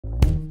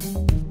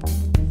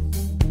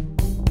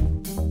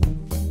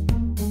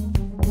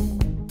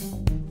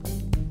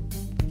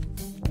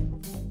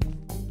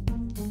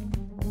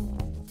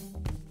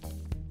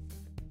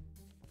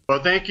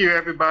Well, thank you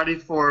everybody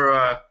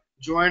for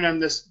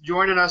joining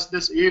us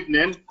this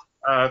evening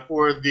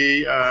for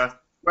the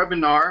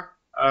webinar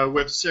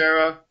with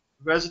Sara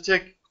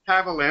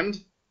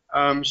Haviland.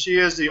 She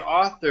is the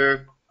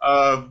author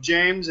of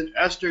James and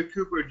Esther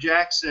Cooper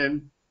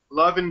Jackson,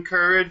 Love and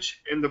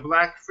Courage in the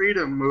Black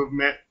Freedom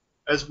Movement,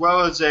 as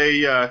well as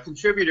a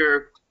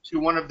contributor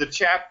to one of the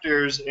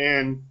chapters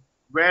in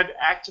Red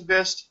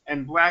Activist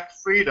and Black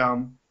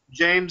Freedom,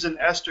 James and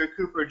Esther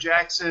Cooper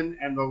Jackson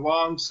and the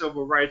Long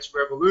Civil Rights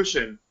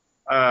Revolution.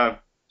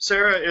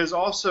 Sara is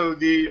also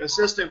the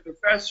assistant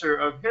professor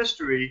of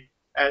history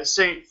at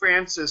St.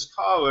 Francis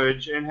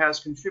College and has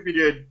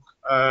contributed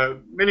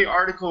many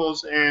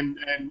articles and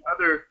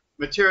other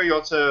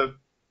material to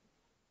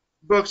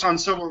books on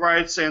civil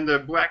rights and the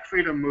Black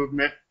Freedom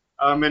Movement.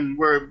 And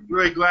we're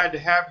really glad to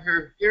have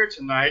her here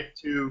tonight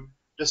to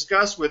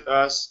discuss with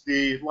us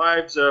the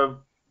lives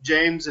of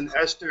James and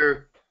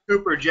Esther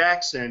Cooper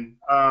Jackson.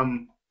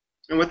 And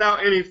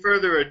without any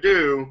further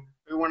ado,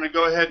 we want to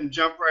go ahead and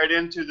jump right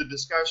into the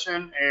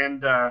discussion.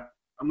 And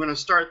I'm going to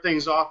start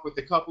things off with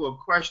a couple of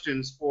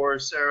questions for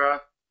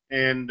Sara,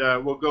 and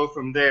we'll go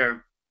from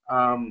there.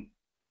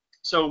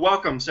 So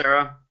welcome,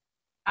 Sara.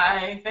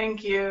 Hi,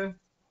 thank you.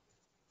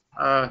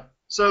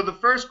 So the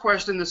first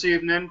question this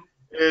evening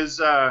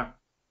is,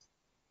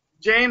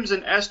 James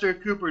and Esther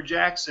Cooper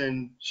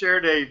Jackson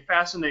shared a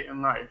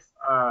fascinating life.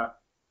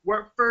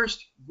 What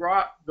first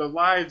brought the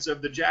lives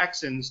of the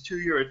Jacksons to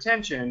your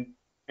attention,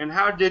 and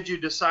how did you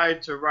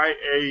decide to write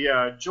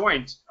a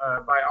joint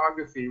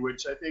biography,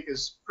 which I think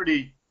is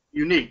pretty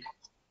unique?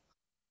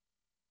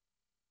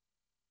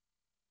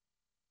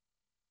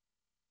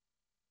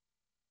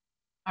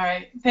 All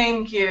right,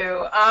 thank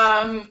you.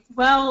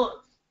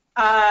 Well,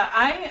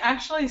 I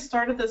actually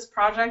started this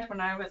project when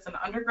I was an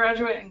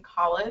undergraduate in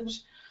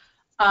college.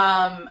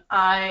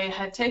 I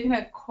had taken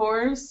a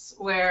course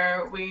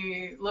where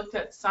we looked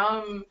at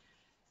some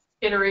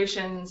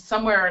iterations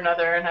somewhere or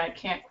another, and I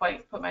can't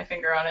quite put my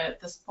finger on it at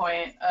this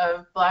point,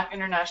 of Black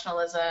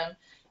internationalism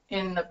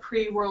in the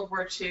pre-World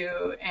War II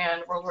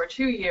and World War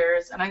II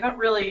years, and I got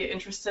really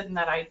interested in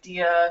that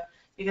idea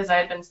because I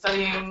had been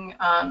studying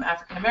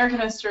African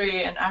American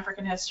history and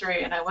African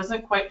history, and I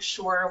wasn't quite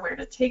sure where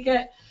to take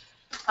it.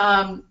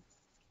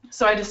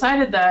 So I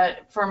decided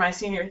that for my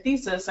senior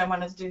thesis, I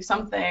wanted to do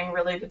something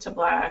related to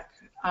Black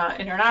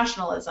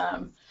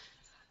internationalism.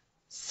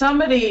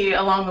 Somebody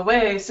along the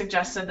way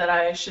suggested that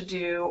I should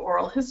do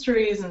oral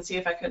histories and see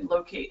if I could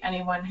locate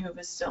anyone who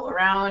was still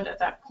around at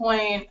that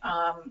point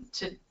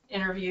to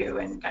interview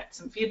and get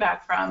some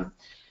feedback from.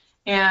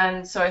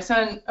 And so I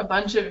sent a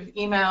bunch of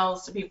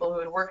emails to people who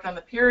had worked on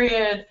the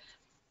period,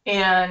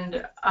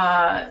 and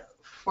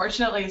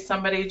fortunately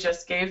somebody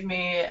just gave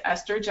me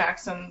Esther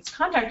Jackson's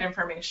contact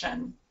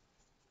information.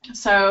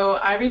 So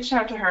I reached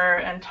out to her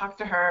and talked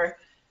to her,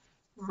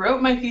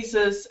 wrote my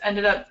thesis,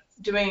 ended up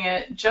doing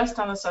it just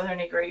on the Southern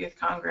Negro Youth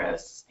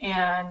Congress.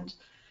 And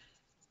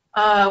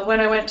when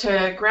I went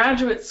to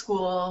graduate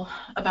school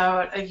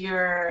about a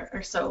year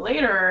or so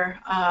later,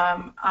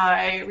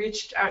 I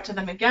reached out to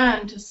them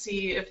again to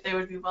see if they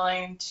would be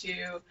willing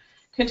to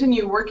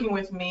continue working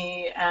with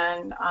me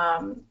and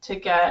to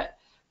get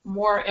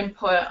more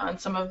input on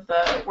some of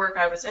the work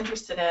I was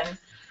interested in.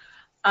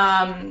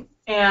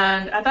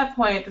 And at that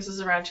point, this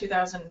is around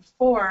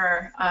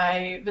 2004,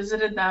 I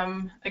visited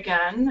them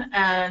again,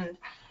 and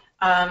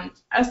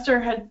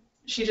Esther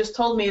she just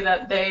told me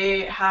that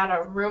they had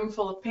a room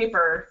full of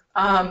paper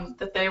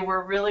that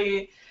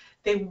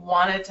they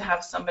wanted to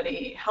have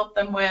somebody help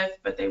them with,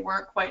 but they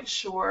weren't quite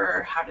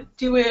sure how to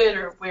do it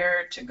or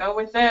where to go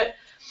with it.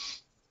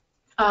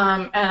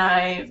 And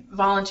I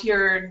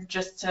volunteered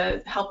just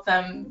to help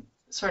them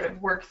sort of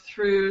work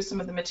through some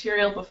of the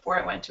material before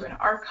it went to an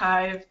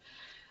archive.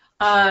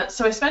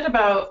 So I spent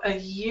about a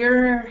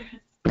year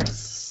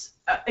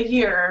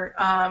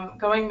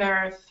going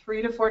there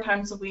 3 to 4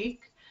 times a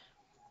week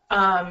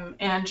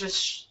and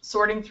just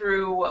sorting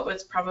through what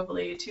was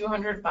probably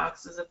 200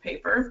 boxes of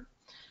paper.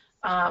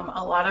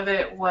 A lot of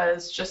it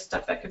was just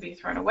stuff that could be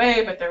thrown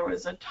away, but there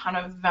was a ton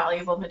of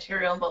valuable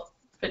material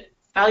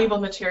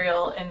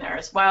in there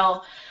as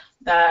well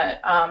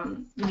that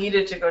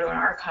needed to go to an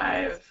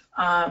archive.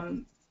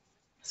 So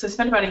I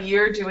spent about a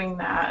year doing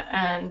that,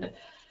 and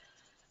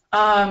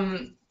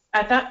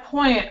at that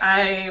point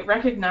I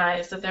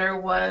recognized that there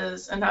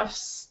was enough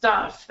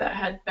stuff that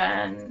had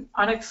been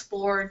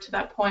unexplored to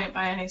that point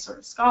by any sort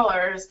of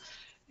scholars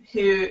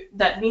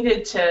that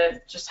needed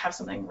to just have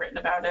something written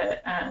about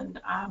it,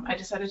 and I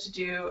decided to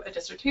do a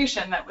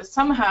dissertation that was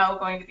somehow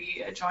going to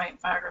be a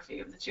joint biography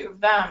of the two of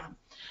them.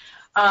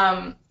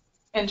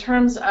 In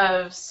terms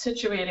of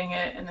situating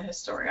it in the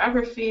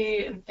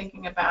historiography and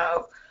thinking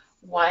about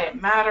why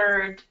it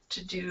mattered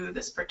to do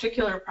this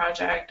particular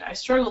project, I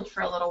struggled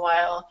for a little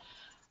while.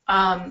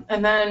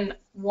 And then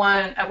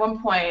at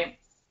one point,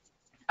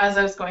 as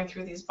I was going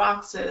through these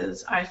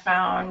boxes, I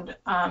found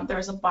there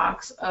was a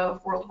box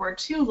of World War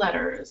II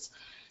letters.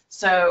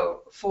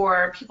 So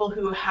for people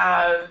who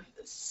have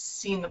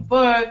seen the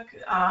book,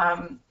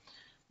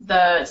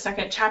 the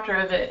second chapter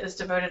of it is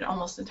devoted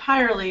almost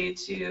entirely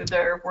to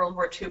their World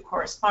War II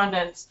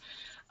correspondence.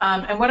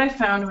 And what I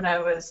found when I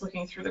was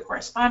looking through the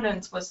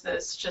correspondence was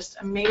this just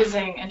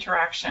amazing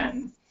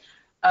interaction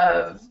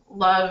of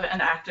love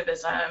and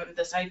activism,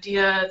 this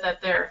idea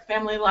that their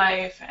family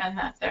life and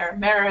that their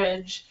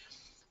marriage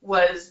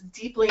was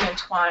deeply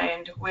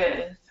entwined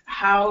with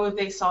how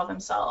they saw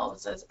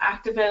themselves as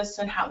activists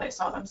and how they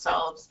saw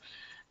themselves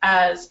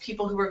as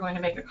people who were going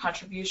to make a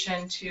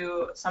contribution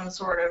to some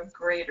sort of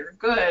greater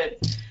good.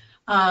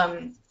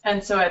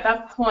 And so at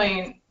that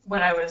point,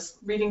 when I was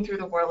reading through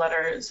the war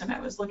letters and I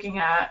was looking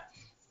at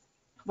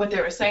what they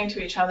were saying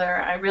to each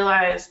other, I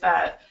realized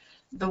that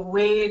the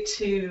way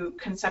to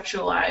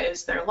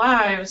conceptualize their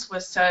lives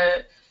was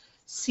to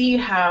see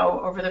how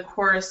over the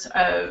course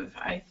of,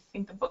 I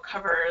think the book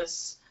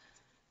covers,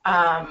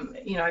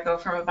 I go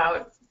from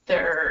about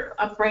their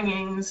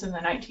upbringings in the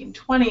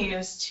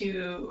 1920s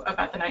to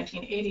about the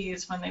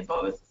 1980s when they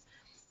both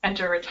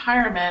enter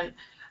retirement.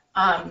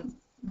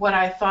 What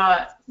I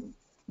thought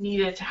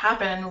needed to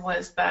happen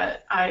was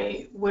that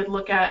I would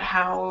look at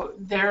how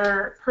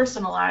their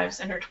personal lives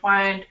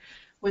intertwined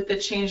with the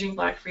changing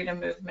Black freedom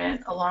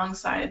movement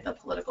alongside the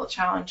political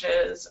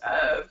challenges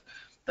of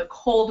the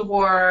Cold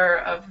War,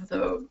 of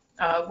the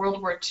World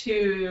War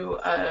II,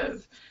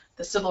 of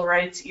the Civil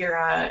Rights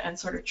era, and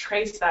sort of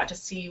trace that to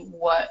see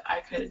what I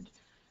could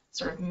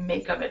sort of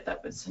make of it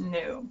that was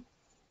new.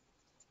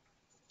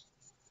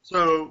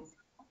 So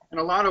in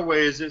a lot of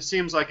ways, it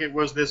seems like it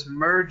was this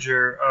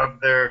merger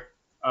of their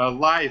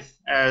life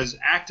as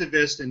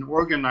activists and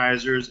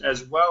organizers,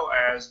 as well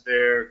as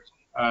their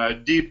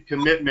deep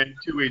commitment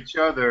to each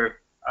other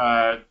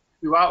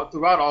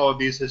throughout all of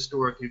these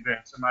historic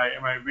events. Am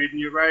I reading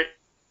you right?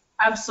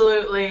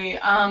 Absolutely.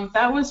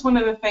 That was one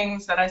of the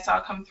things that I saw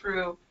come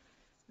through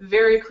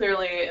very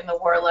clearly in the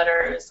war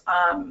letters.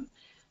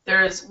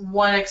 There's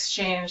one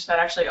exchange that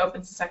actually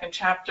opens the second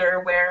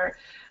chapter where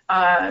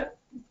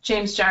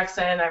James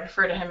Jackson, I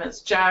refer to him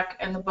as Jack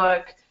in the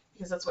book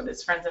because that's what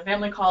his friends and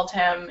family called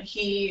him,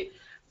 he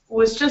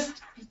was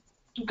just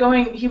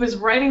he was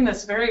writing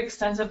this very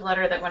extensive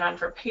letter that went on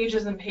for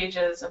pages and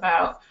pages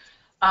about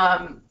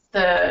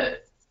the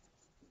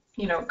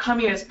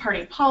Communist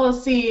Party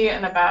policy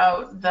and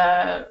about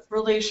the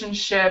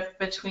relationship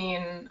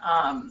between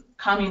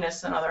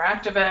communists and other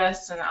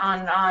activists and on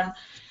and on.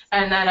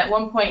 And then at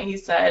one point he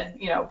said,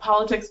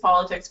 politics,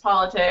 politics,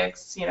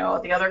 politics,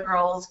 the other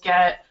girls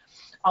get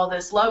all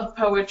this love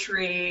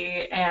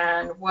poetry,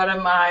 and what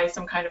am I,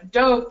 some kind of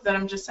dope that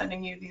I'm just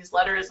sending you these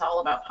letters all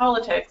about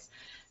politics?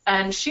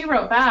 And she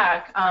wrote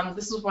back,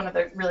 this was one of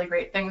the really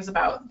great things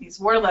about these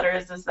war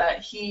letters, is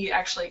that he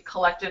actually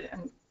collected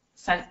and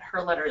sent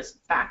her letters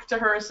back to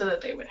her so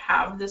that they would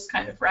have this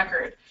kind of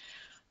record.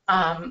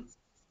 And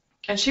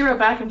she wrote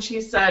back and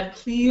she said,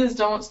 please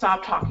don't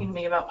stop talking to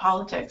me about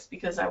politics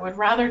because I would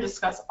rather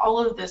discuss all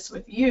of this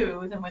with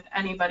you than with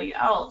anybody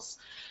else.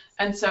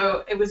 And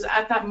so it was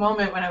at that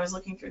moment when I was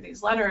looking through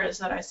these letters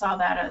that I saw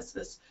that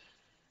as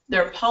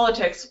their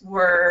politics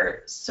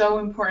were so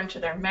important to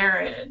their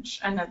marriage,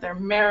 and that their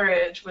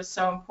marriage was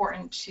so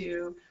important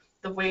to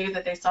the way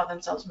that they saw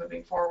themselves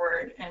moving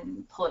forward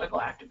in political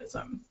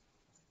activism.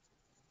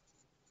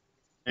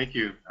 Thank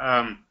you.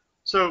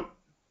 So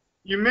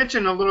you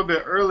mentioned a little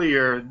bit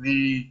earlier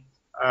the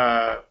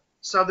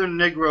Southern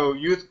Negro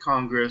Youth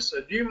Congress.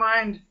 Do you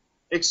mind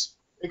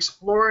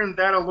exploring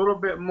that a little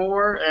bit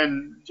more,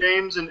 and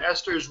James and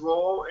Esther's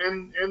role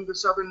in the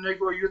Southern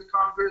Negro Youth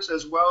Congress,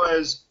 as well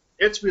as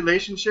its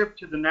relationship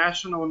to the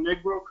National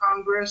Negro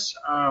Congress,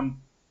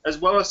 as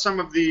well as some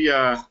of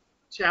the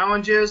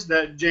challenges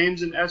that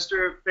James and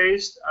Esther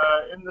faced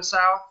in the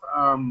South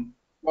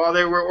while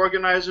they were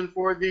organizing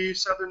for the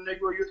Southern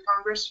Negro Youth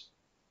Congress?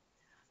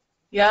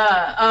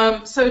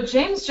 Yeah, so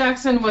James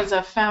Jackson was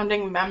a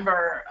founding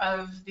member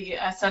of the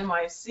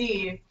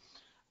SNYC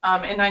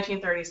in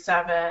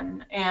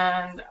 1937,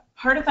 and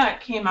part of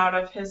that came out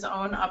of his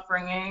own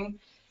upbringing.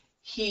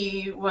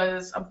 He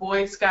was a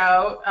Boy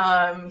Scout.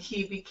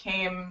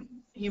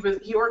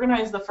 He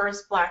organized the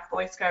first Black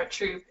Boy Scout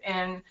troop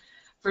in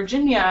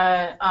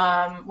Virginia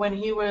when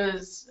he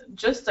was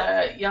just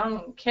a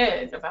young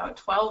kid, about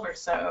 12 or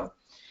so.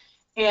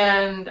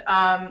 And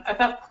at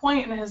that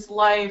point in his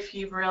life,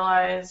 he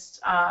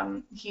realized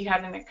he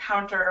had an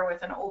encounter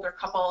with an older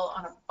couple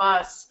on a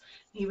bus.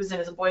 He was in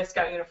his Boy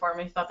Scout uniform,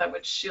 and he thought that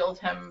would shield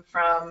him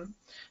from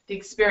the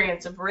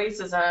experience of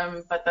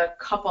racism, but the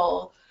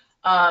couple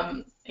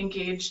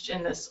engaged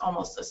in this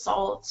almost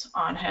assault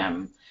on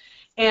him.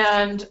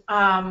 And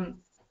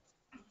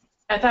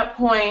at that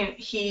point,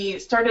 he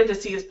started to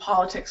see his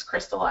politics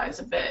crystallize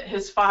a bit.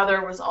 His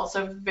father was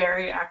also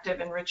very active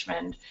in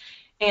Richmond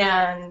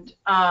and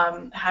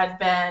had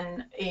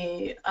been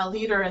a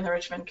leader in the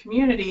Richmond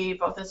community,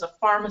 both as a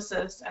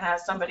pharmacist and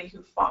as somebody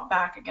who fought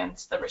back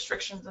against the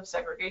restrictions of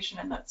segregation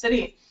in that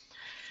city.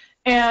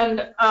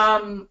 And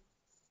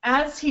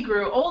as he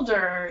grew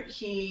older,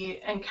 he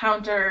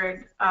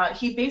encountered,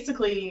 he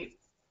basically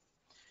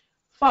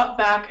fought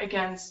back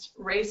against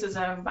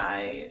racism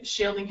by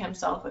shielding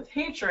himself with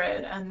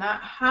hatred, and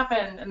that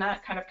happened, and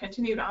that kind of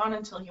continued on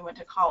until he went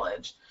to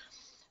college.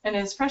 In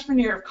his freshman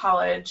year of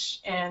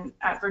college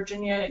at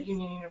Virginia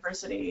Union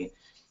University,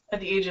 at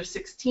the age of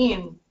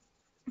 16,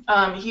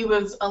 he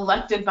was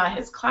elected by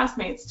his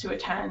classmates to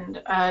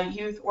attend a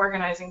youth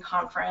organizing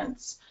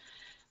conference.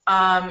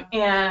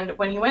 And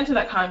when he went to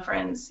that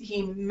conference,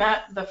 he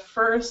met the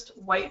first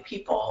white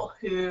people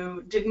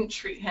who didn't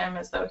treat him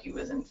as though he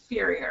was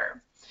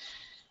inferior.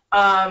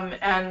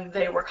 And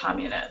they were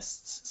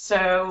communists.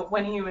 So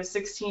when he was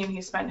 16,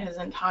 he spent his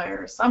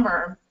entire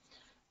summer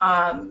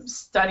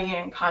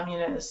studying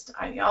communist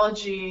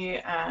ideology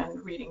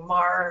and reading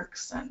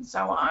Marx and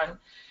so on,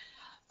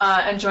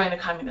 and joined the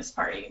Communist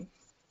Party.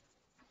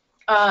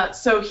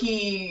 So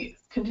he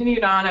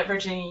continued on at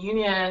Virginia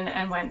Union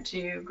and went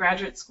to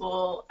graduate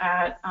school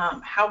at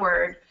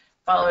Howard,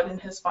 followed in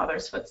his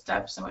father's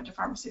footsteps and went to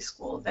pharmacy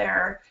school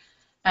there,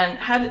 and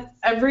had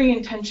every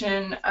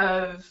intention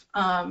of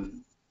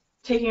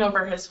taking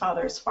over his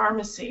father's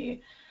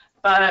pharmacy.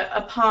 But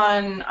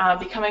upon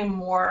becoming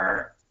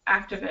more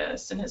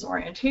activist in his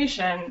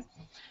orientation,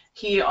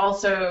 he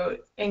also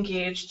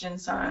engaged in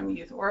some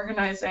youth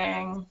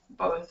organizing,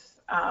 both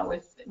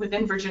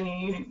within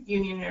Virginia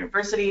Union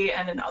University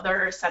and in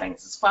other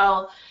settings as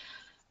well.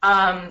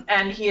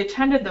 And he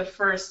attended the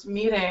first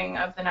meeting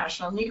of the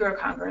National Negro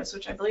Congress,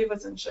 which I believe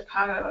was in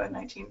Chicago in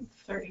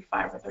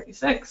 1935 or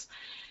 36.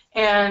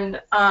 And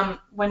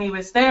when he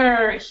was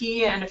there,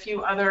 he and a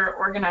few other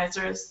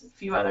organizers, a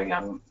few other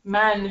young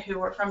men who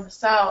were from the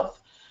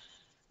South,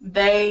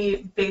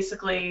 they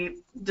basically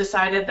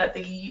decided that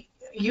the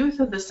youth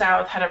of the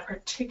South had a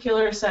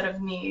particular set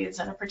of needs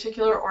and a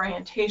particular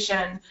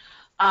orientation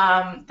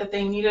that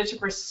they needed to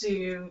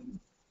pursue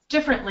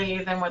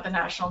differently than what the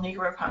National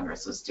Negro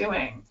Congress was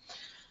doing.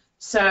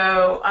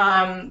 So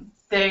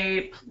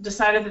they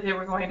decided that they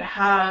were going to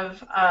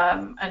have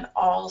an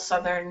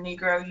all-Southern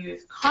Negro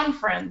Youth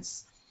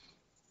Conference,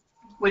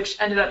 which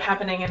ended up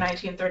happening in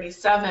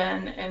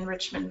 1937 in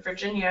Richmond,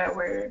 Virginia,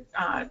 where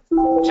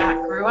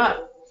Jack grew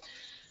up.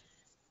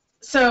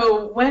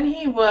 So when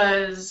he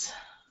was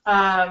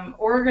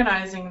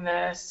organizing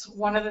this,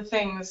 one of the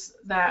things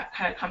that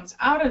kind of comes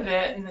out of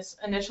it in this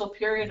initial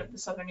period of the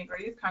Southern Negro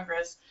Youth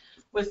Congress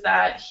was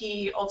that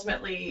he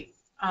ultimately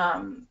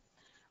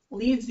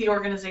leads the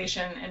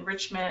organization in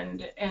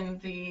Richmond in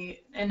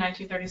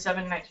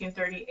 1937,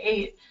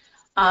 1938,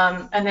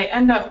 and they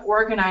end up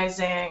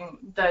organizing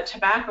the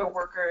tobacco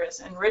workers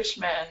in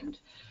Richmond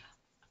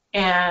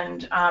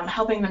and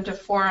helping them to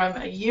form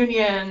a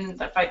union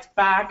that fights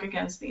back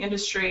against the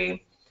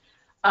industry.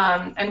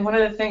 And one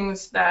of the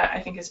things that I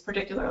think is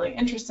particularly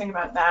interesting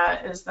about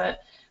that is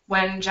that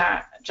when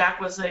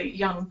Jack was a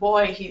young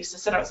boy, he used to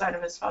sit outside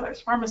of his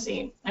father's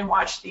pharmacy and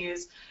watch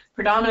these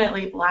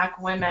predominantly black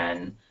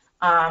women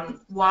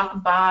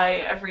walk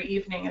by every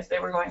evening as they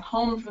were going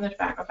home from the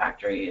tobacco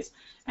factories,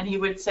 and he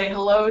would say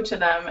hello to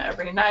them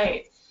every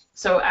night.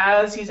 So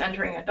as he's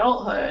entering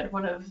adulthood,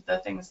 one of the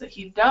things that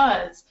he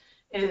does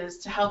is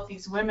to help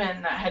these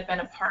women that had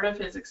been a part of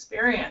his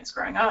experience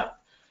growing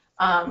up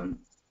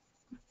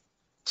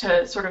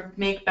to sort of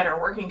make better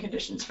working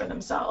conditions for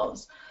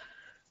themselves.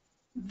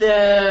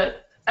 The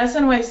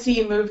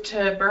SNYC moved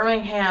to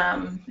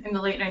Birmingham in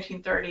the late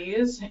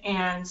 1930s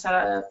and set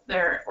up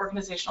their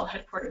organizational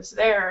headquarters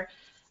there.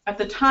 At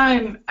the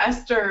time,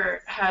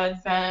 Esther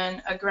had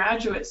been a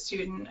graduate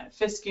student at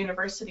Fisk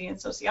University in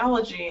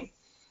sociology.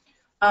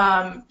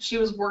 She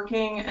was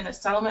working in a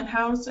settlement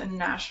house in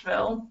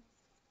Nashville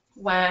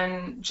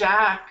when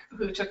Jack,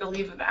 who took a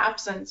leave of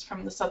absence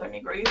from the Southern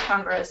Negro Youth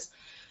Congress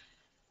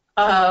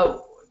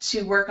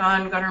to work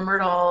on Gunnar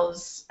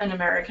Myrdal's An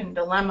American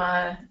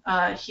Dilemma,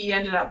 he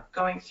ended up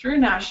going through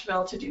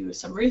Nashville to do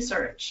some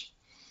research.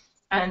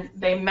 And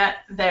they met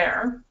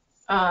there,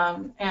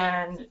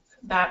 and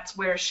that's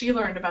where she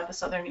learned about the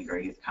Southern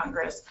Negro Youth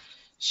Congress.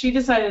 She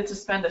decided to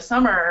spend a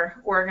summer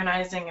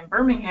organizing in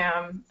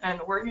Birmingham and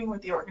working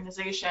with the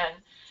organization.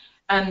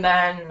 And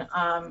then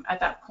at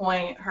that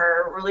point,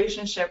 her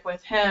relationship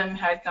with him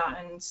had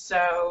gotten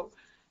so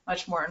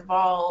much more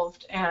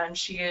involved, and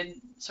she had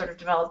sort of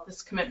developed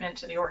this commitment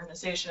to the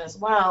organization as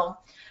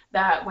well,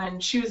 that when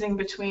choosing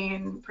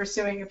between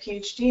pursuing a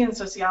PhD in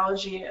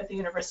sociology at the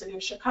University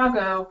of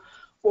Chicago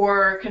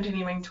or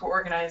continuing to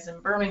organize in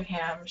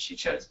Birmingham, she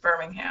chose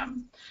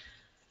Birmingham.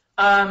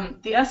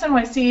 The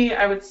SNYC,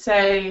 I would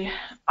say,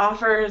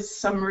 offers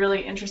some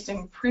really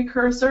interesting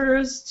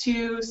precursors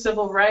to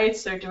civil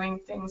rights. They're doing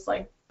things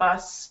like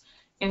bus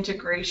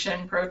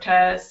integration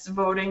protests,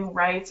 voting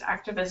rights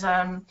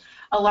activism,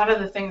 a lot of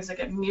the things that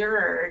get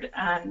mirrored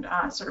and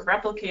sort of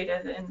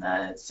replicated in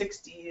the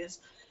 60s.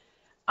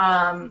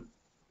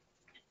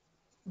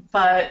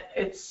 But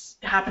it's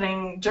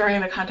happening during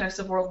the context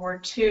of World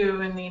War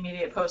II in the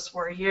immediate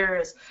post-war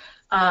years.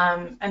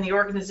 And the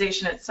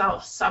organization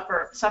itself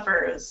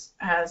suffers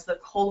as the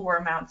Cold War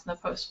mounts in the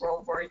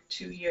post-World War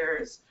II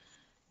years.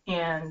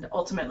 and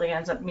ultimately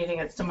ends up meeting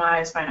its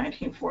demise by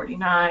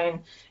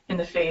 1949 in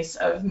the face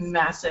of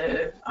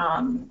massive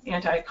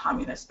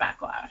anti-communist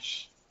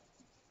backlash.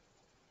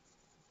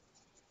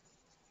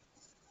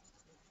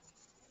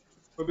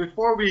 But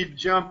before we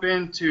jump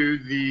into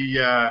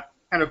the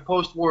kind of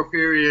post-war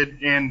period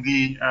and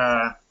the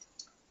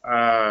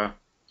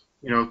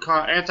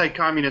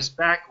anti-communist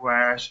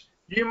backlash,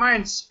 do you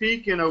mind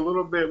speaking a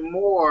little bit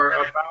more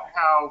about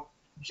how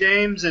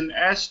James and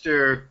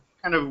Esther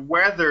kind of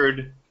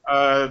weathered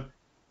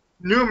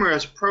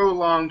numerous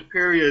prolonged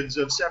periods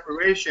of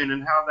separation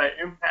and how that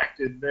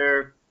impacted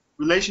their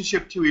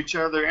relationship to each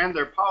other and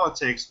their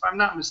politics? If I'm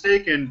not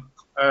mistaken,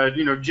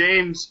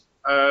 James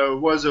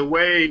was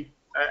away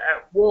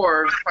at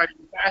war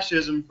fighting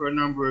fascism for a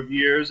number of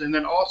years, and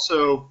then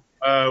also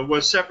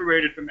was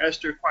separated from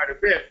Esther quite a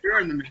bit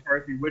during the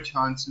McCarthy witch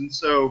hunts. And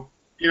so,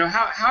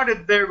 how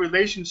did their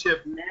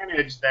relationship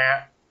manage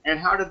that, and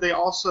how did they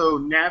also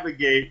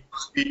navigate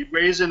the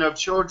raising of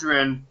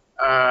children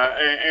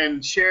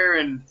and share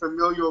in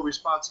familial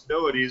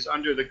responsibilities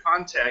under the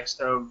context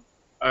of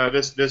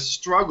this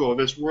struggle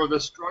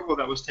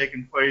that was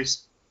taking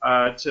place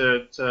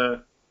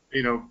to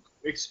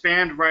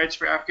expand rights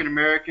for African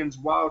Americans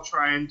while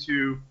trying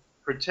to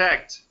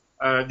protect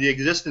the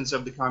existence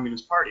of the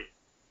Communist Party?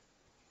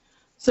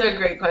 So,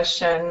 great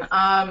question.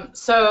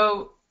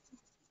 So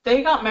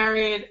they got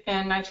married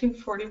in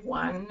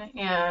 1941,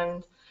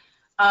 and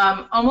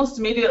almost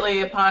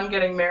immediately upon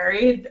getting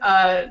married,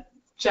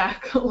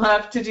 Jack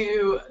left to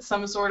do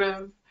some sort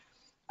of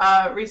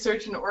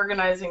research and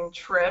organizing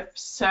trip.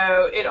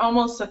 So it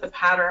almost set the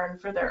pattern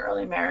for their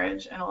early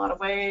marriage in a lot of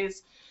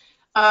ways.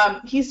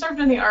 He served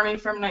in the Army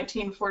from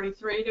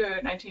 1943 to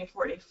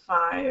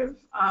 1945,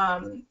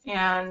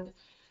 and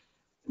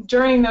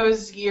during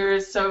those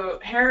years, so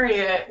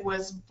Harriet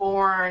was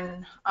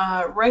born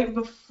right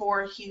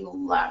before he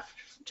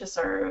left to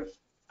serve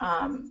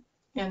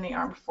in the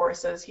armed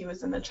forces. He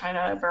was in the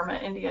China, Burma,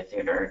 India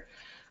theater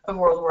of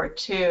World War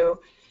II.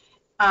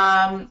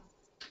 And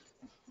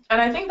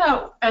I think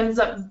that ends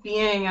up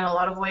being, in a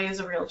lot of ways,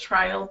 a real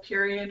trial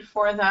period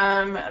for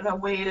them, and a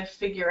way to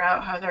figure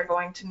out how they're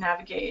going to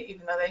navigate,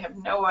 even though they have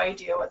no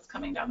idea what's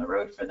coming down the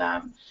road for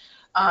them.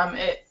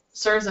 It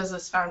serves as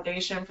this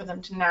foundation for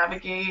them to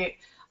navigate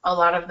a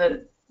lot of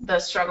the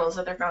struggles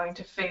that they're going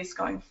to face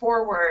going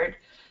forward.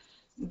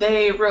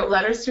 They wrote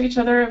letters to each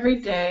other every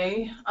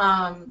day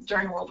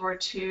during World War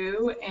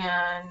II,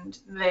 and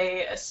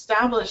they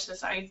established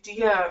this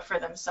idea for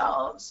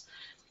themselves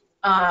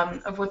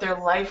of what their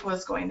life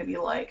was going to be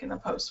like in the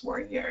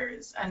post-war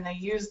years, and they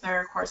used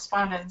their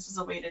correspondence as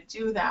a way to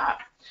do that.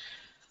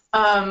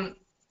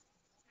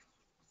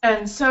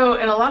 And so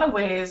in a lot of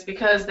ways,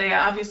 because they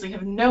obviously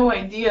have no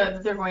idea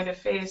that they're going to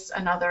face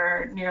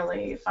another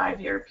nearly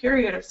 5-year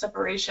period of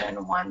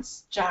separation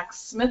once Jack's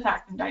Smith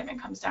Act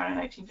indictment comes down in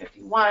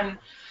 1951,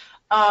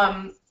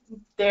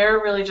 they're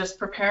really just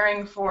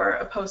preparing for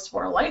a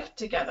post-war life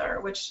together,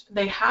 which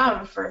they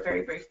have for a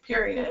very brief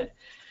period.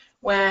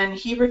 When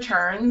he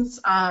returns,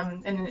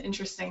 in an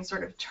interesting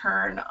sort of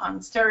turn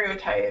on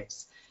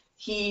stereotypes,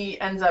 he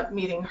ends up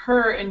meeting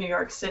her in New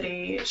York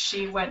City.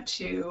 She went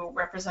to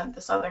represent the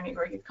Southern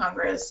Negro Youth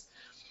Congress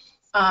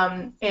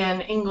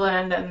in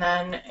England, and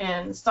then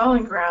in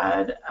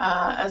Stalingrad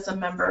as a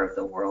member of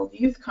the World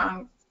Youth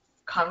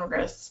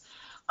Congress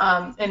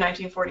in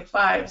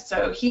 1945.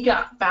 So he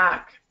got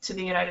back to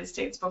the United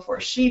States before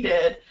she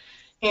did,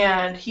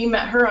 and he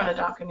met her on a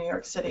dock in New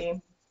York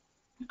City.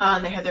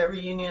 They had their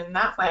reunion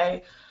that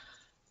way.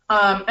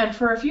 And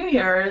for a few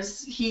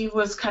years, he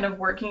was kind of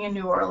working in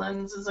New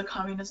Orleans as a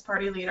Communist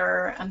Party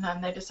leader, and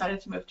then they decided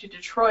to move to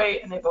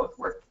Detroit, and they both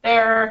worked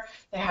there.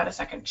 They had a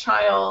second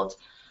child,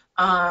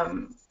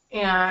 and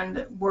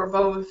were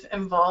both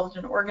involved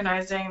in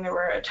organizing. They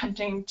were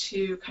attempting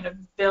to kind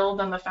of build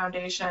on the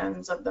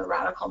foundations of the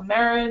radical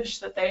marriage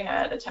that they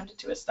had attempted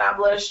to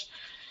establish,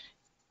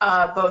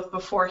 both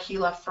before he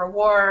left for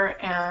war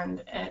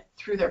and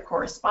through their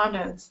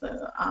correspondence,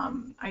 the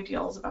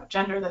ideals about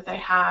gender that they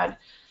had,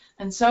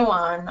 and so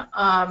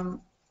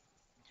on.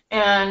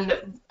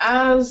 And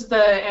as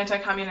the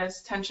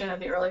anti-communist tension of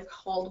the early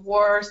Cold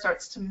War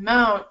starts to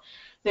mount,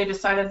 they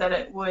decided that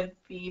it would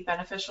be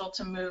beneficial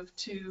to move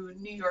to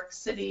New York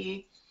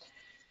City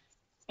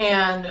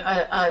and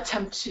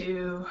attempt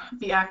to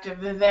be active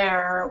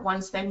there.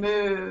 Once they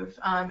move,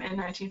 in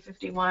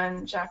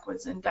 1951, Jack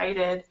was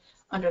indicted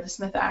under the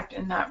Smith Act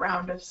in that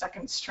round of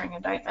second string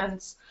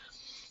indictments.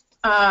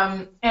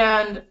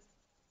 And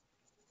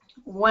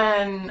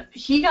when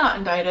he got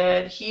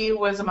indicted, he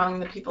was among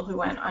the people who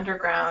went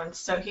underground.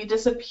 So he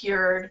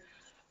disappeared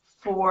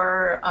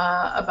for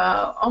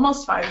about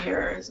almost 5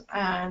 years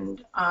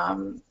and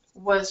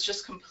was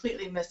just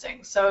completely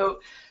missing. So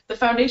the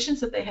foundations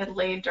that they had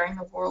laid during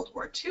the World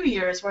War II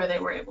years, where they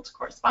were able to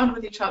correspond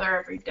with each other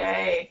every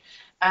day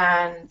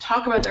and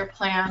talk about their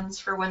plans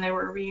for when they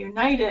were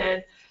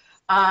reunited,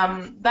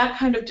 that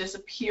kind of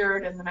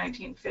disappeared in the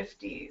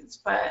 1950s.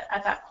 But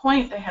at that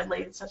point, they had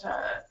laid such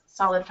a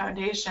solid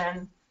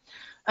foundation.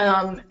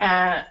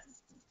 And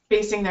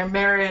basing their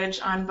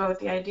marriage on both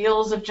the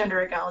ideals of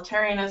gender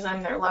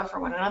egalitarianism, their love for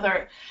one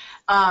another,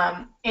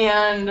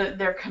 and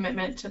their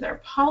commitment to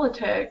their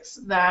politics,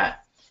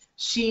 that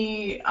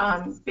she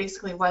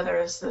basically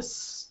weathers this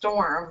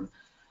storm,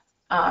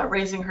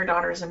 raising her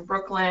daughters in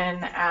Brooklyn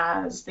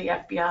as the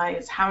FBI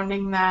is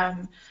hounding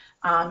them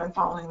and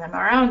following them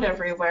around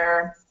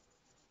everywhere,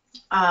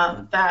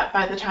 that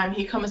by the time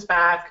he comes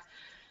back,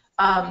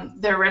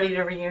 they're ready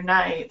to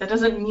reunite. That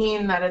doesn't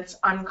mean that it's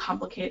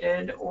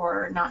uncomplicated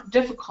or not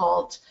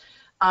difficult,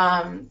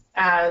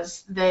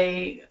 as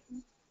they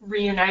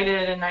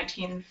reunited in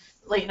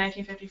late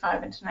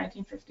 1955 into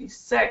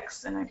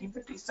 1956 and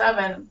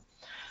 1957.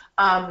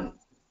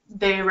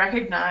 They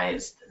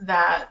recognized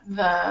that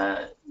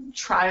the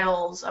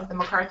trials of the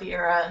McCarthy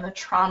era and the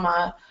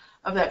trauma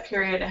of that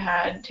period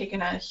had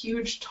taken a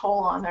huge toll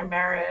on their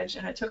marriage,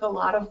 and it took a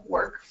lot of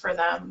work for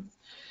them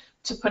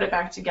to put it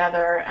back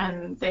together,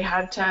 and they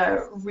had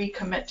to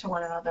recommit to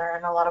one another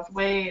in a lot of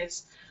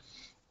ways.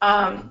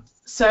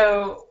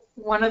 So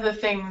one of the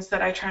things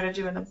that I try to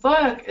do in the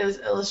book is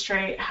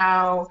illustrate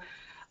how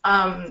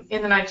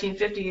in the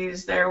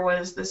 1950s there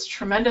was this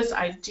tremendous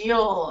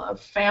ideal of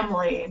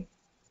family,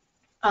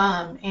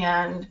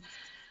 and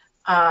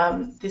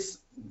this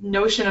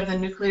notion of the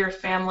nuclear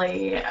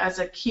family as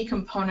a key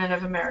component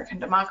of American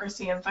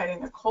democracy in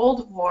fighting the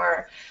Cold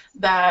War,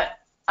 that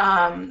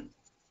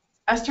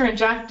Esther and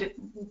Jack,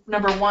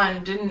 number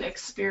one, didn't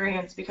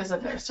experience because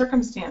of their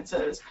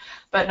circumstances,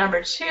 but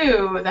number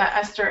two, that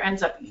Esther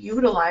ends up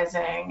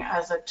utilizing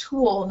as a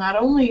tool not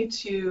only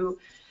to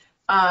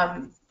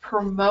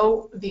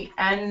promote the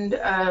end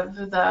of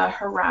the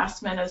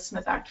harassment of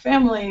Smith Act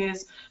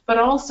families, but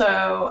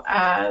also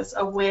as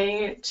a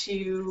way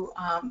to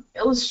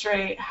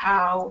illustrate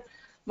how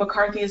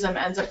McCarthyism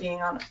ends up being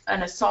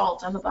an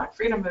assault on the Black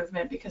freedom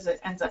movement, because it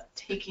ends up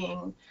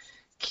taking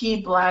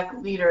key Black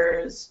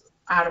leaders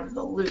out of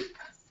the loop.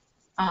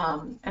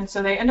 And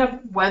so they end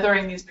up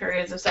weathering these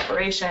periods of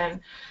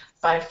separation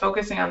by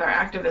focusing on their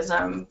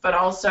activism, but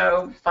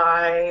also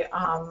by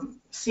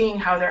seeing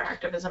how their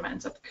activism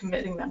ends up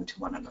committing them to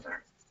one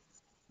another.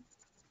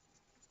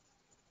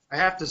 I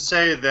have to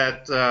say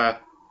that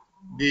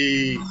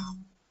the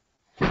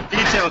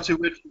detail to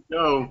which you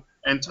go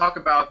and talk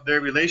about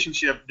their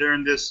relationship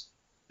during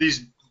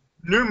these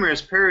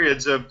numerous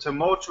periods of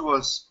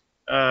tumultuous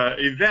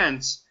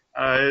events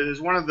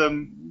is one of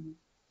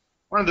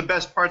the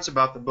best parts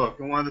about the book,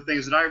 and one of the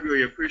things that I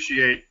really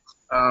appreciate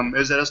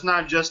is that it's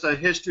not just a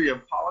history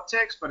of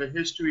politics, but a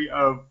history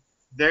of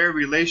their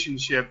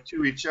relationship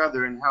to each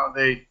other and how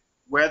they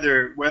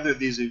weather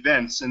these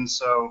events. And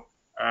so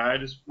I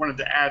just wanted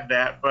to add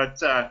that. But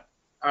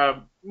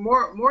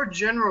more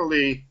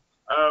generally,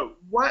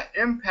 what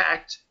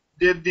impact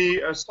did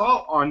the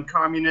assault on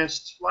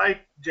communists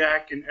like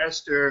Jack and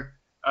Esther,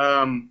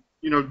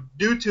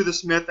 due to the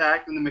Smith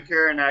Act and the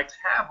McCarran Act,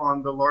 have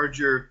on the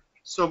larger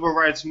civil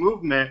rights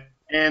movement?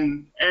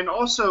 And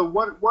also,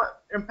 what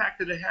impact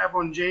did it have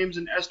on James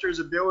and Esther's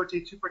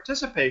ability to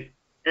participate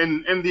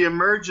in the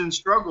emergent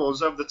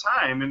struggles of the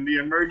time and the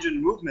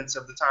emergent movements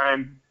of the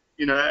time?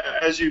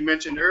 As you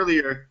mentioned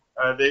earlier,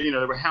 they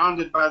were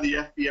hounded by the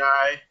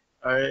FBI,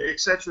 et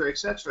cetera, et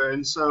cetera.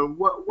 And so,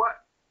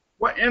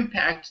 what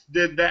impact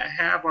did that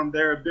have on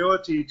their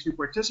ability to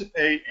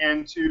participate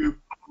and to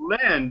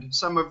lend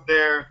some of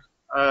their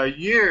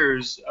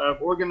years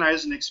of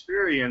organizing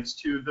experience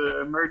to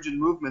the emergent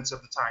movements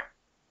of the time?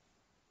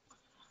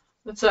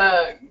 That's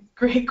a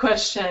great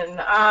question.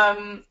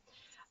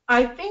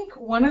 I think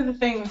one of the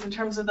things in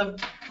terms of the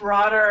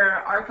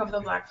broader arc of the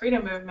Black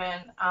freedom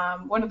movement,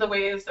 one of the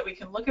ways that we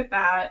can look at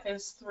that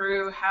is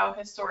through how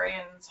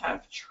historians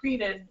have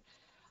treated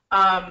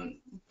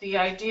the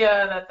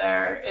idea that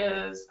there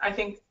is, I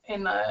think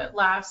in the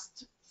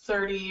last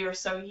 30 or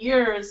so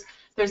years,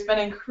 there's been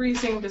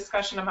increasing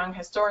discussion among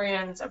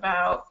historians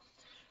about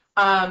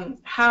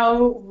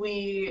how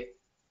we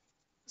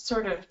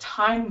sort of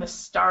time the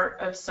start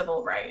of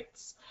civil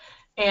rights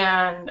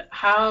and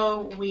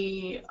how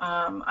we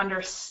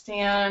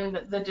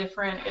understand the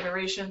different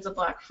iterations of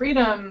Black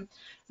freedom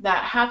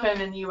that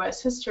happened in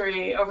U.S.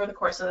 history over the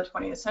course of the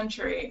 20th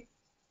century.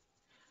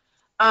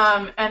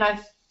 And I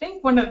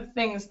think one of the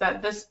things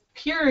that this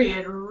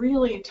period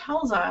really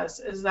tells us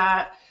is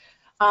that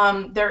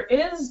there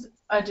is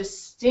a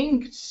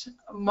distinct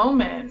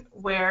moment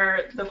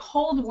where the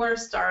Cold War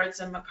starts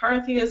and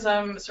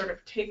McCarthyism sort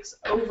of takes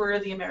over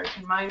the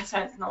American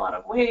mindset in a lot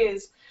of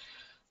ways,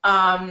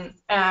 and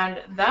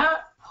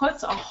that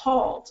puts a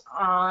halt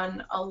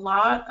on a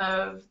lot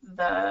of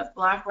the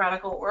Black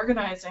radical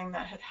organizing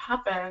that had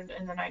happened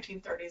in the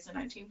 1930s and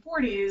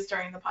 1940s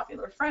during the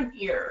Popular Front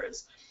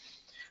years.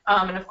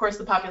 And of course,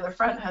 the Popular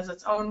Front has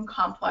its own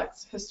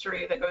complex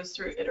history that goes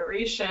through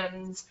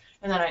iterations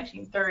in the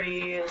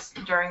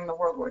 1930s, during the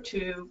World War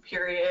II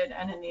period,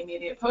 and in the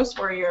immediate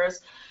post-war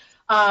years.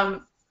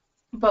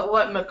 But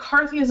what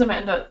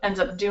McCarthyism ends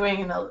up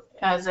doing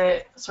as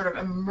it sort of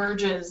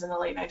emerges in the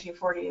late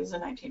 1940s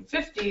and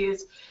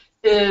 1950s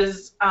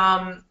is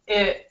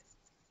it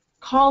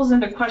calls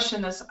into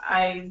question this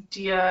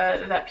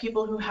idea that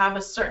people who have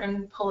a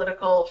certain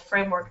political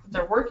framework that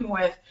they're working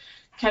with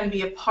can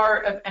be a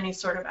part of any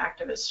sort of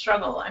activist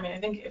struggle. I mean, I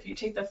think if you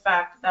take the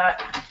fact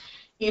that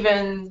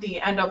even the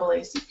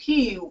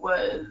NAACP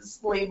was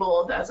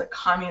labeled as a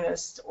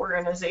communist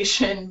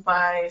organization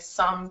by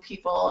some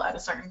people at a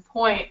certain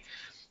point,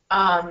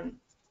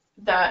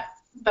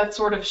 that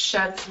sort of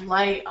sheds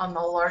light on the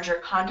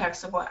larger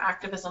context of what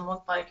activism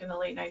looked like in the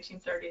late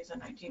 1930s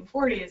and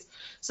 1940s.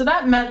 So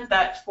that meant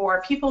that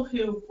for people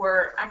who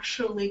were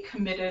actually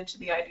committed to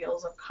the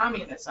ideals of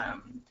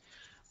communism,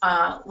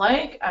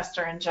 like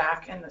Esther and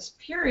Jack in this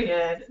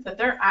period, that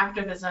their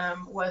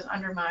activism was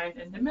undermined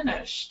and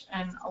diminished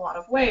in a lot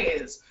of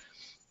ways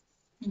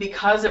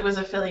because it was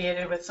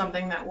affiliated with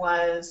something that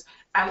was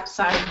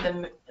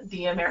outside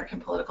the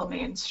American political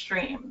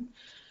mainstream.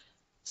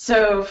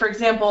 So, for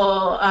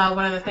example,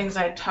 one of the things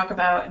I talk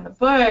about in the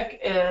book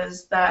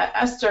is that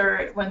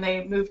Esther, when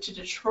they moved to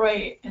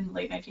Detroit in the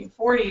late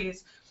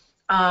 1940s,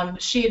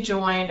 she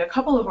joined a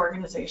couple of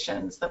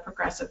organizations, the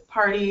Progressive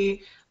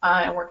Party,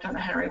 and worked on the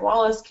Henry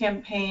Wallace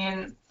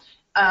campaign,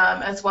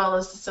 as well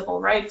as the Civil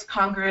Rights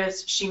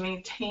Congress. She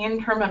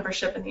maintained her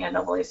membership in the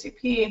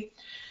NAACP,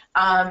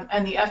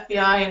 and the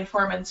FBI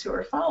informants who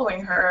were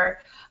following her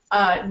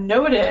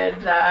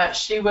noted that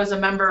she was a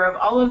member of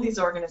all of these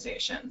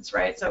organizations,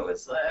 right? So it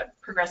was the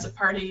Progressive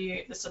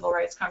Party, the Civil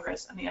Rights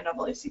Congress, and the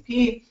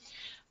NAACP,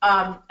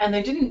 and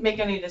they didn't make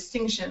any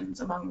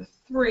distinctions among the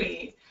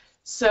three.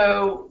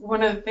 So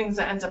one of the things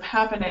that ends up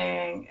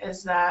happening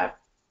is that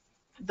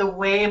the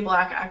way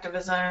Black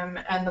activism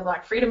and the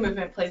Black freedom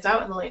movement plays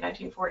out in the late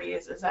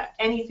 1940s is that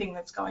anything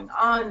that's going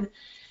on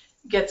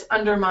gets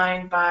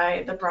undermined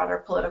by the broader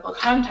political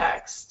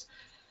context.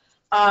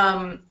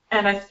 And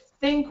I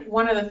think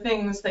one of the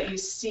things that you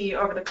see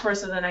over the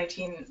course of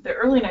the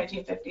early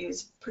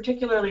 1950s,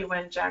 particularly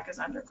when Jack is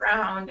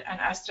underground and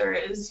Esther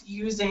is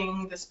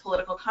using this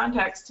political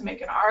context to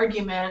make an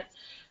argument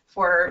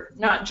for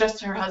not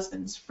just her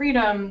husband's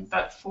freedom,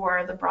 but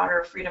for the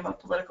broader freedom of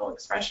political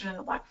expression in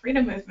the Black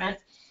freedom movement,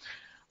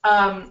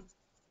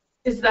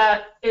 is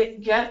that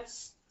it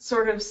gets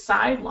sort of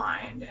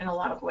sidelined in a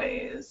lot of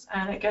ways,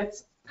 and it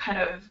gets kind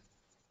of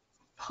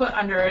put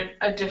under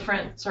a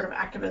different sort of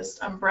activist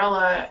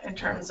umbrella in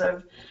terms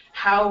of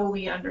how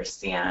we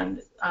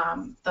understand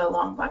the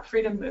long Black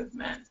freedom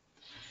movement.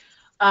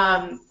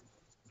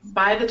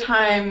 By the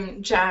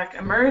time Jack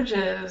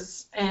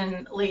emerges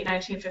in late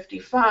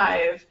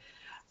 1955,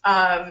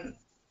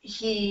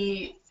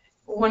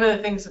 one of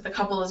the things that the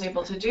couple is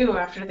able to do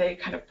after they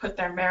kind of put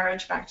their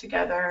marriage back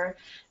together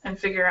and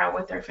figure out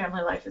what their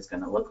family life is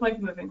going to look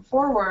like moving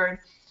forward,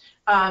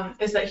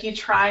 is that he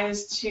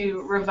tries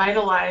to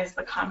revitalize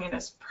the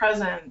communist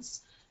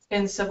presence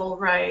in civil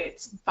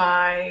rights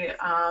by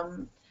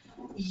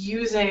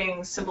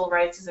using civil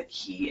rights as a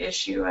key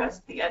issue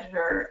as the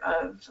editor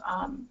of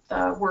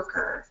The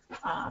Worker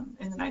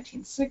in the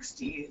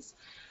 1960s.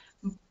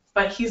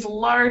 But he's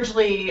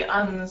largely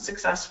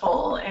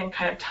unsuccessful in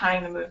kind of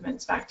tying the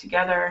movements back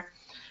together.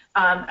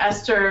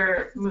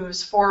 Esther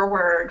moves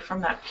forward from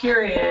that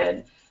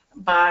period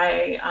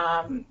by,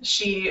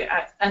 she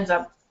ends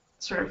up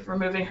sort of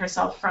removing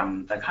herself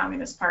from the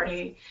Communist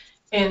Party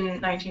in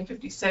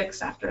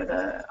 1956 after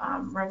the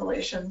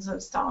revelations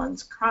of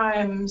Stalin's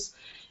crimes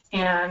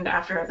and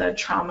after the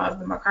trauma of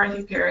the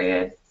McCarthy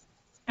period.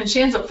 And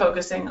she ends up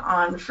focusing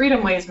on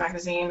Freedom Ways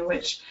magazine,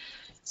 which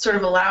sort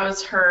of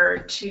allows her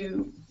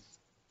to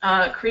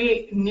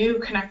create new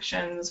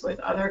connections with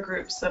other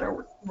groups that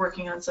are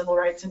working on civil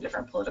rights in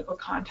different political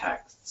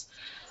contexts.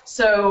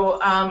 So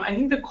I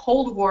think the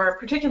Cold War,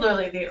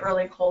 particularly the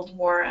early Cold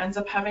War, ends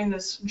up having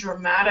this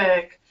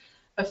dramatic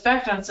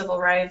effect on civil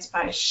rights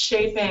by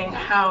shaping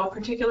how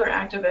particular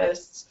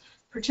activists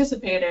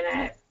participate in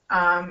it.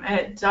 And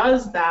it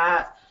does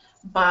that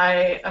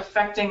by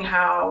affecting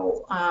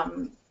how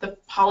the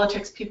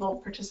politics people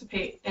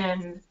participate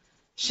in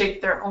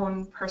shape their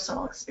own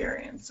personal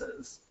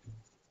experiences.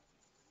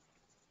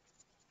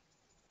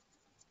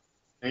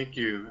 Thank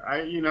you.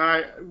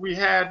 We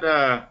had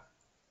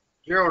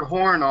Gerald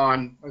Horn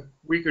on a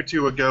week or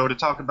two ago to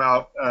talk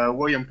about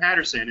William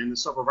Patterson and the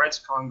Civil Rights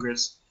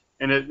Congress,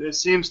 and it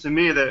seems to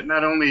me that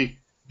not only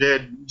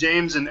did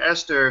James and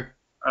Esther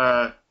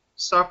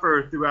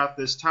suffer throughout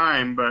this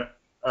time, but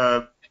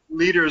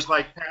leaders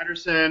like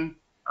Patterson,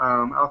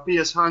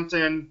 Alpheus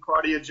Hunton,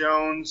 Claudia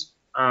Jones,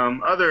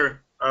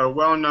 other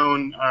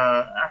well-known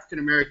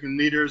African-American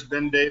leaders,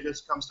 Ben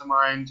Davis comes to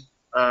mind,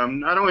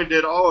 not only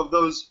did all of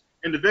those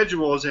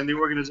individuals and the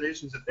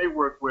organizations that they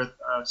work with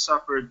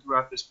suffered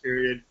throughout this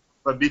period,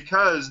 but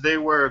because they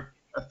were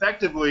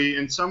effectively,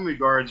 in some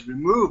regards,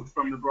 removed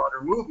from the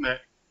broader movement,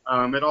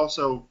 it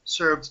also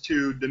served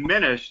to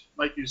diminish,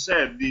 like you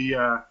said,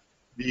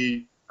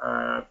 the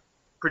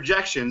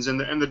projections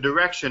and the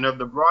direction of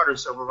the broader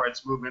civil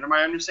rights movement. Am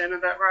I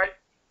understanding that right?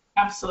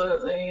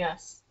 Absolutely,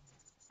 yes.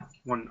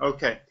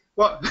 Okay.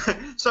 Well,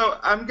 so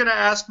I'm going to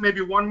ask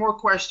maybe one more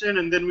question,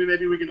 and then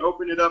maybe we can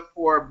open it up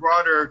for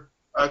broader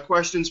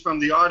questions from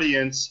the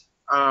audience.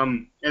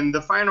 And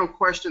the final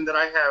question that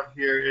I have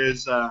here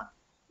is,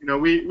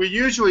 we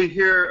usually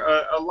hear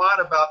a lot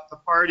about the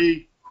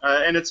party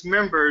and its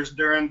members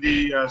during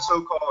the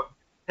so-called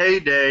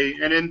heyday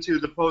and into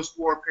the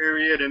post-war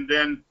period, and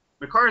then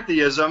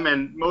McCarthyism,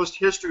 and most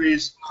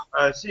histories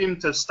seem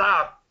to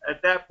stop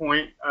at that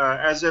point,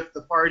 as if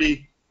the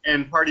party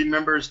and party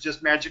members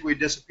just magically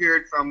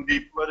disappeared from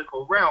the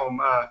political realm.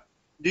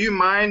 Do you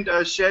mind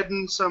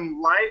shedding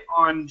some light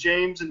on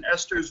James and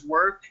Esther's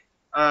work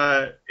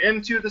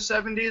into the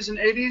 70s and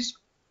 80s?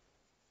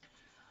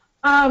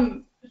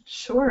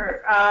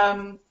 Sure.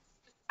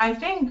 I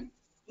think,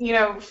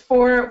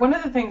 for one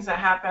of the things that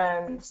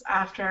happens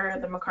after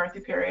the McCarthy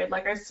period,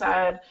 like I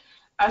said,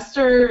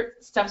 Esther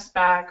steps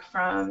back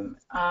from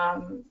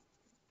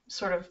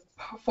sort of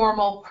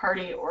formal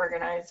party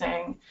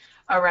organizing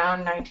around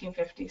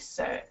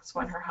 1956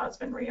 when her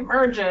husband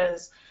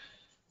reemerges.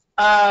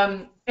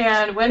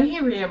 And when he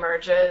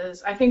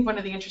reemerges, I think one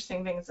of the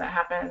interesting things that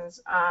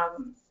happens,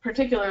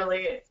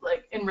 particularly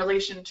like in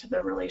relation to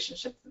the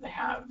relationship that they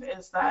have,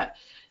 is that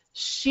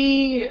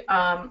she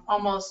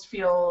almost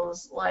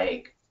feels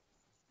like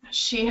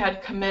she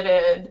had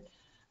committed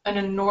an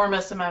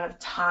enormous amount of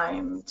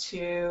time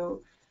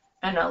to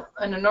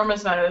an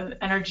enormous amount of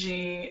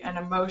energy and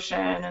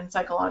emotion and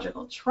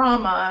psychological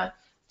trauma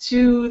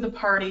to the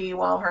party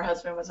while her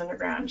husband was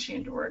underground. She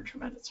endured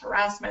tremendous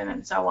harassment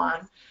and so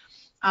on.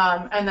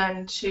 And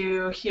then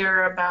to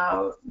hear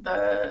about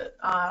the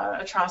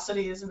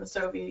atrocities in the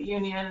Soviet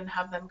Union and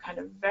have them kind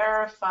of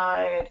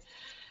verified,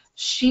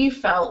 she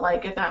felt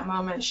like at that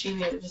moment she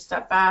needed to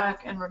step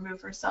back and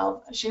remove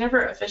herself. She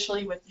never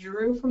officially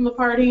withdrew from the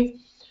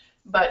party,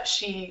 but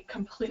she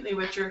completely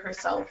withdrew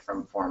herself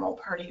from formal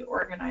party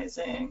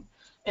organizing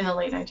in the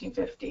late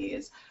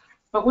 1950s.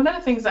 But one of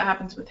the things that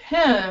happens with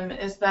him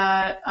is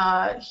that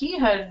he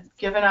had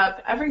given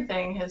up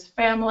everything, his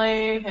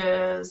family,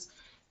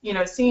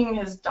 seeing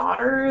his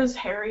daughters.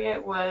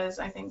 Harriet was,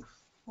 I think,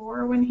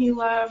 4 when he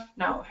left.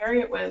 No,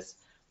 Harriet was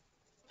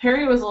a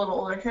little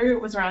older.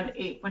 Harriet was around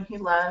 8 when he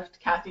left.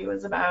 Kathy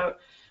was about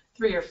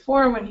 3 or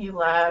 4 when he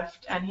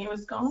left, and he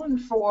was gone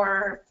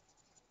for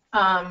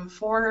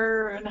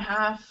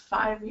 4.5,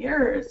 5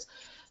 years.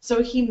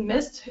 So he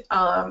missed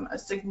a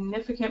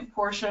significant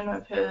portion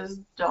of his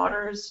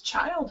daughter's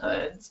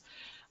childhoods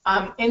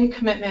in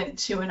commitment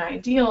to an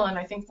ideal. And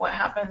I think what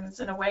happens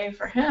in a way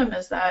for him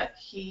is that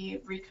he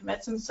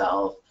recommits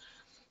himself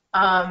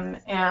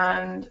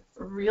and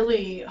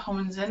really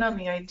hones in on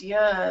the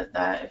idea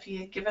that if he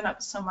had given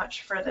up so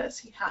much for this,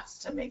 he has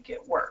to make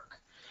it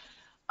work.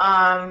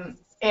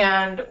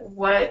 And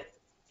what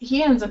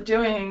he ends up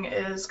doing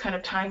is kind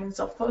of tying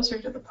himself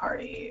closer to the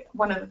party.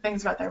 One of the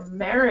things about their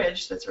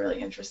marriage that's really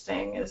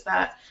interesting is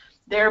that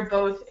they're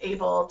both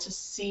able to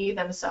see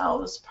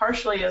themselves,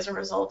 partially as a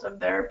result of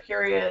their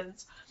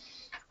periods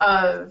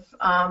of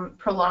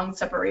prolonged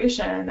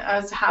separation,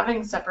 as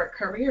having separate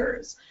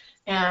careers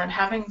and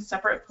having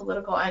separate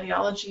political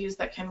ideologies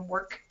that can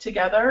work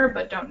together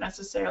but don't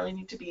necessarily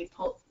need to be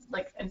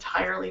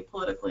entirely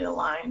politically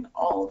aligned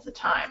all of the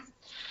time.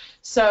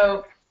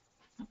 So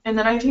in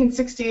the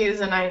 1960s,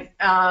 and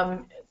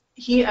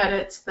he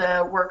edits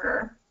The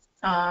Worker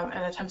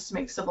and attempts to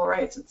make civil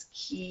rights its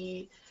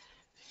key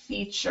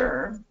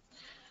feature.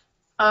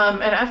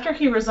 And after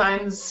he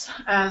resigns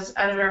as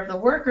editor of The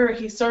Worker,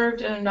 he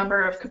served in a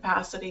number of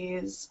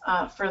capacities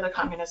for the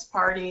Communist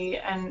Party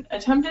and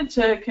attempted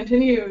to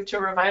continue to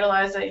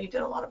revitalize it. He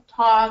did a lot of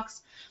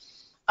talks,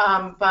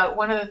 but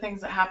one of the things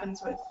that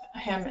happens with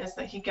him is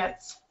that he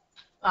gets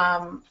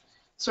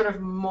sort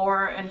of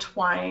more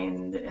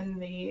entwined in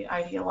the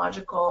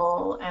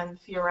ideological and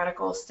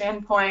theoretical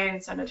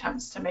standpoints and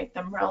attempts to make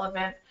them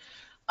relevant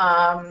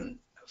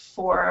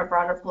for a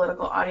broader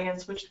political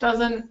audience, which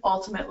doesn't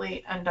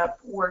ultimately end up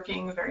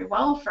working very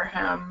well for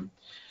him,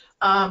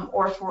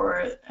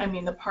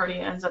 the party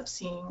ends up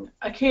seeing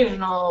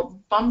occasional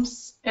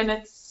bumps in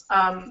its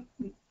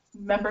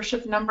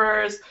membership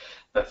numbers,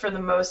 but for the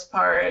most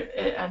part,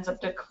 it ends up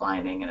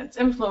declining in its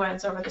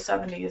influence over the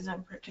 70s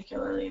and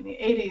particularly in the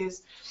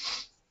 80s.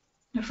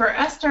 For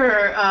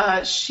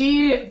Esther,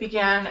 she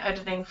began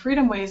editing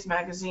Freedom Ways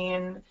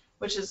magazine,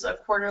 which is a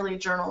quarterly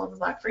journal of the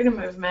Black Freedom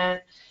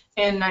Movement.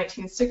 In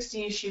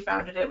 1960, she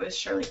founded it with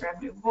Shirley Graham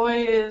Du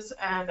Bois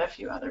and a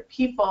few other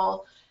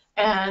people.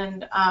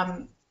 And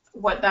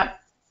what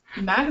that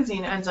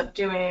magazine ends up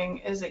doing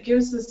is it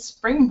gives this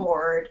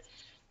springboard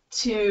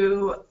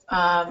to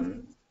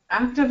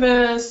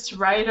activists,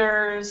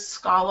 writers,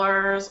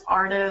 scholars,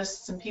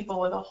 artists, and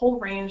people with a whole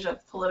range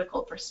of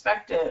political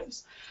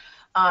perspectives.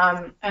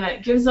 And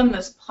it gives them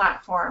this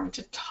platform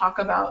to talk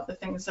about the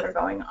things that are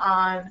going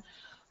on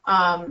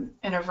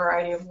in a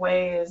variety of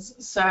ways.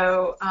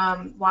 So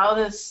while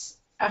this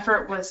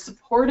effort was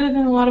supported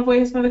in a lot of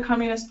ways by the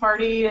Communist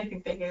Party, I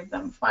think they gave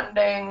them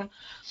funding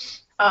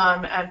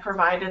and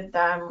provided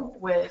them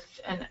with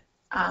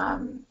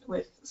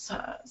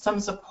some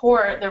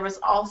support. There was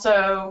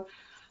also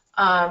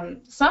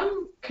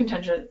some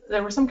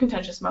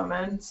contentious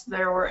moments.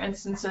 There were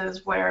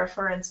instances where,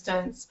 for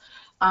instance,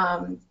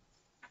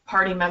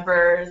 party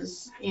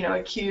members,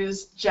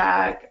 accused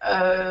Jack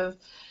of,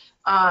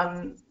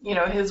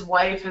 his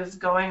wife is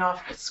going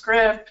off the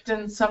script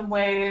in some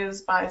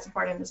ways by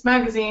supporting this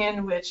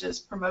magazine, which is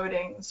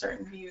promoting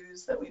certain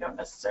views that we don't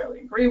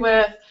necessarily agree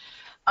with.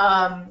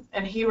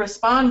 And he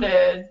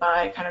responded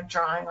by kind of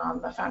drawing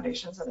on the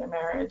foundations of their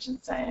marriage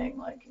and saying,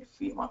 like, if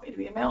you want me to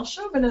be a male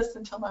chauvinist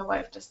and tell my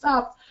wife to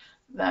stop,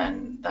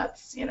 then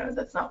that's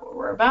not what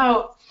we're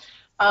about.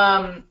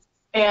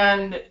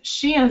 And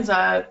she ends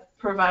up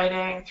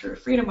providing, through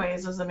Freedom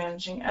Ways as a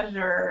managing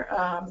editor,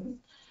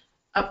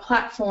 a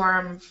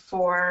platform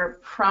for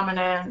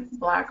prominent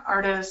Black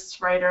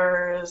artists,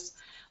 writers,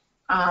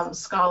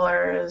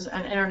 scholars,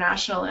 and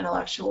international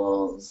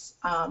intellectuals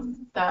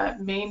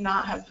that may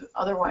not have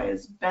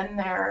otherwise been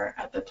there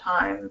at the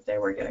time that they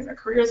were getting their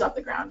careers off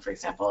the ground. For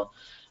example,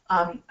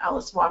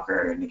 Alice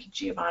Walker, Nikki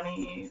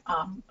Giovanni,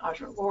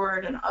 Audre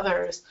Lorde, and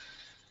others.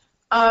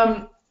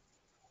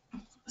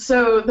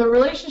 So the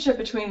relationship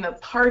between the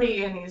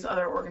party and these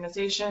other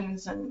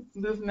organizations and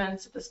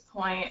movements at this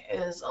point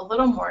is a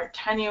little more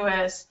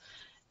tenuous,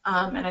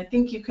 and I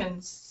think you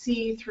can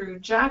see through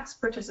Jack's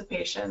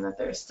participation that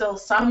there's still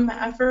some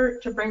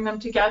effort to bring them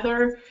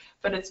together,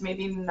 but it's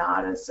maybe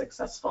not as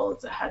successful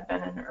as it had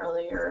been in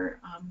earlier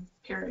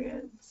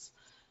periods,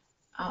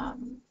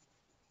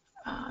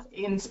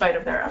 in spite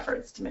of their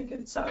efforts to make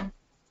it so.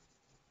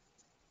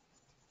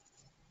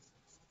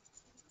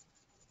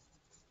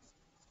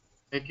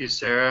 Thank you,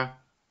 Sarah.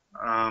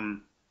 I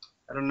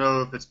don't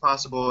know if it's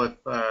possible if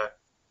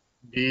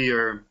Dee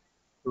or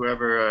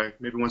whoever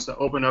maybe wants to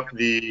open up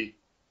the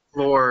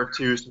floor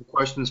to some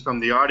questions from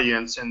the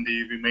audience in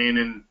the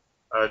remaining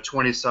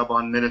 20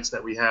 sub-on minutes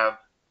that we have.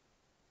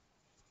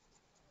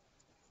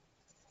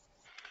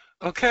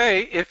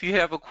 Okay, if you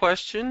have a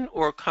question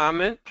or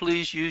comment,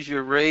 please use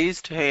your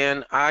raised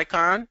hand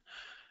icon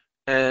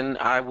and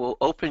I will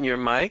open your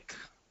mic.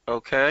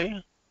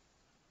 Okay.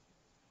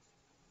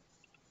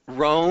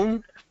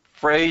 Roan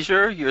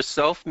Frazier, you're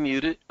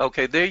self-muted.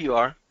 Okay, there you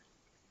are.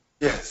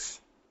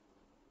 Yes.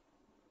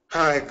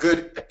 Hi,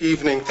 good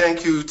evening.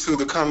 Thank you to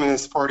the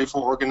Communist Party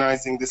for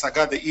organizing this. I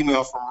got the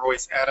email from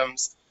Royce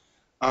Adams,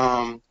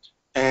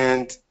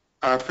 and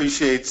I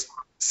appreciate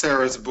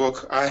Sarah's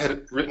book. I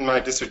had written my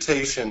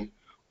dissertation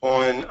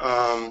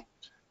on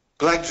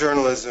Black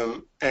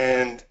journalism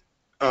and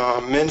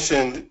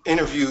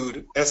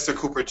interviewed Esther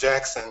Cooper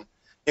Jackson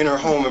in her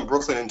home in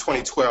Brooklyn in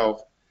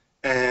 2012.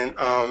 And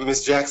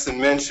Ms. Jackson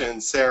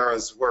mentioned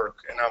Sarah's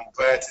work, and I'm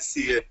glad to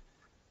see it.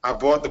 I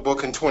bought the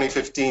book in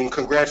 2015.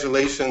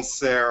 Congratulations,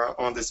 Sarah,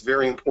 on this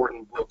very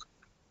important book.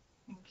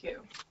 Thank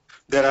you.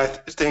 That I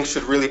think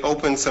should really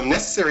open some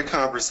necessary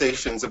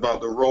conversations about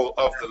the role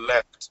of the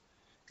left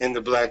in the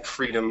Black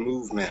freedom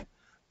movement.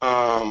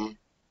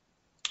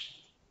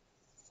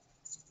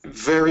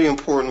 Very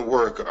important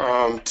work.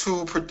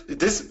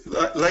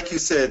 Like you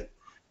said,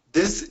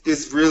 this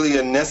is really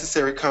a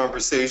necessary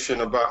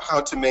conversation about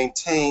how to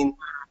maintain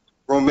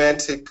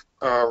romantic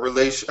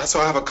relations. So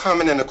I have a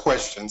comment and a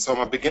question. So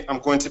I'm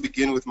going to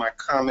begin with my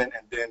comment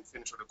and then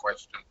finish with a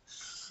question.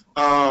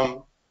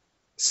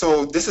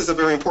 So this is a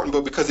very important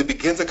book because it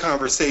begins a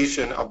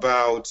conversation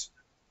about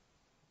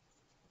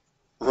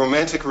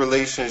romantic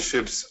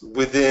relationships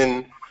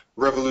within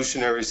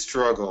revolutionary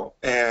struggle.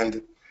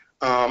 And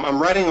I'm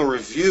writing a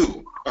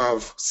review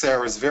of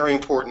Sarah's very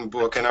important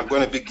book, and I'm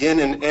going to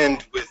begin and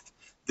end with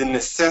the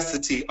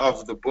necessity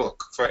of the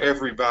book for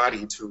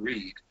everybody to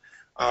read.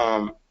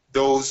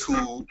 Those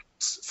who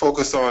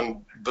focus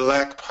on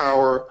Black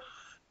power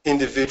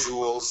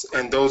individuals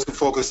and those who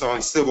focus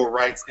on civil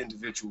rights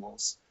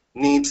individuals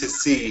need to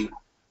see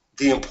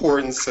the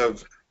importance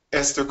of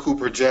Esther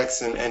Cooper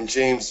Jackson and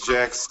James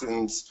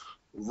Jackson's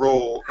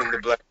role in the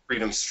Black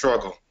freedom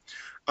struggle.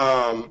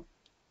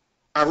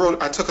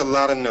 I took a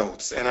lot of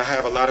notes and I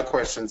have a lot of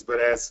questions, but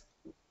as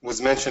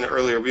was mentioned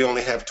earlier, we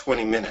only have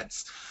 20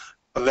 minutes.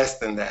 Less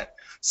than that.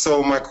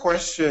 So my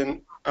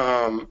question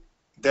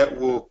that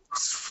will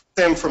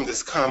stem from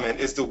this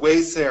comment is the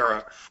way,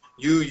 Sarah,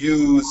 you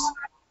use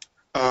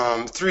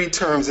 3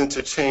 terms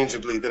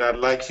interchangeably that I'd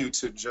like you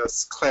to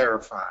just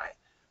clarify.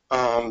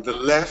 The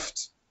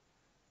left,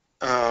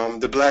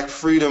 the Black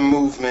freedom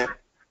movement,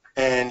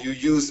 and you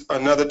use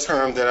another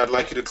term that I'd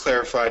like you to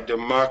clarify,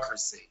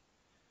 democracy.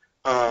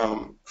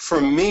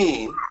 For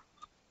me,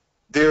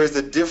 there is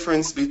a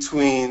difference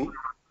between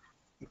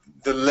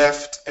the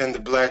left and the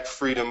Black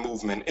freedom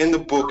movement. In the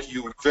book,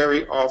 you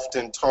very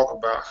often talk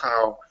about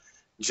how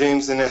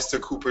James and Esther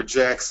Cooper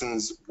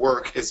Jackson's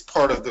work is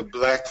part of the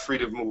Black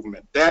freedom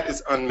movement. That is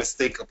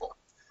unmistakable.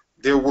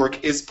 Their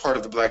work is part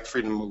of the Black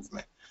freedom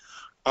movement.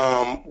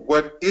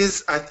 What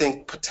is, I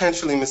think,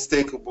 potentially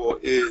mistakable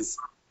is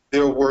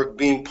their work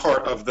being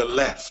part of the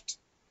left.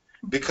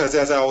 Because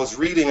as I was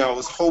reading, I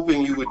was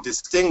hoping you would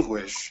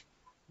distinguish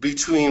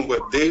between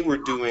what they were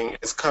doing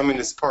as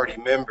Communist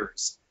Party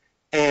members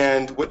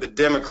and what the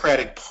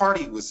Democratic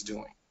Party was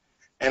doing.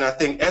 And I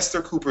think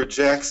Esther Cooper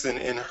Jackson,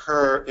 in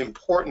her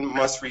important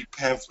must-read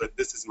pamphlet,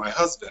 This Is My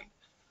Husband,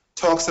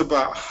 talks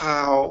about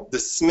how the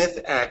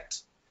Smith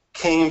Act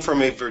came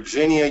from a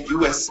Virginia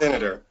U.S.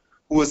 senator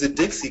who was a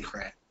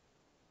Dixiecrat.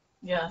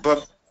 Yeah.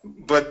 But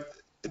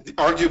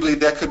arguably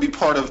that could be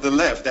part of the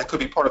left. That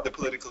could be part of the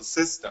political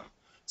system.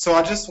 So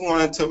I just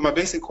wanted to, my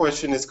basic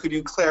question is, could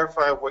you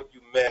clarify what you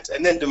meant?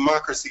 And then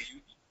democracy,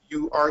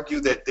 you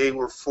argue that they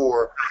were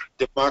for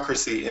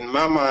democracy. In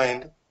my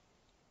mind,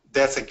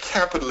 that's a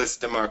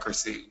capitalist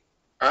democracy.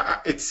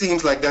 It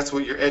seems like that's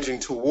what you're edging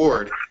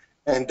toward,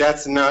 and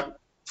that's not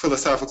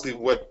philosophically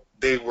what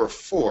they were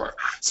for.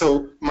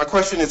 So my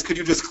question is, could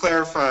you just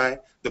clarify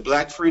the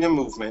Black Freedom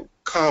Movement,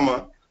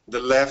 comma, the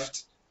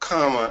left,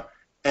 comma,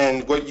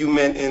 and what you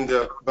meant in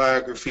the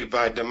biography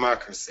by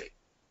democracy?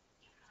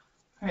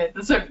 All right,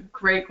 that's a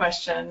great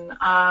question.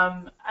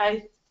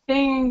 I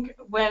think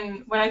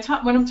when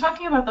I'm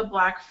talking about the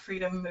Black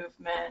Freedom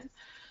Movement,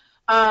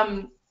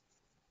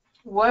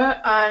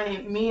 what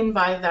I mean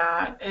by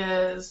that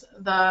is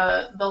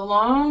the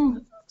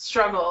long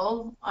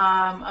struggle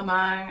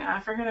among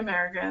African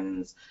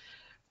Americans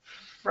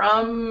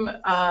from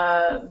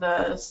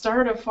the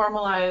start of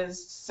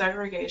formalized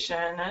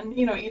segregation, and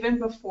even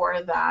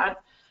before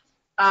that,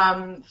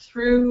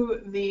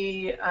 through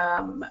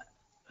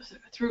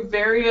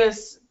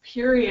various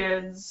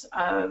periods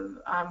of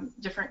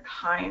different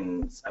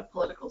kinds of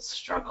political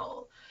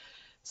struggle.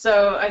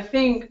 So I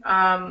think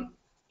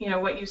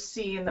what you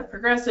see in the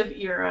progressive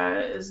era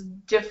is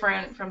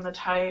different from the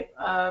type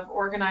of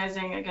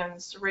organizing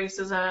against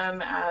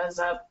racism as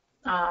a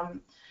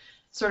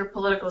sort of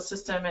political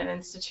system and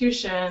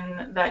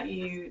institution that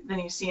you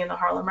see in the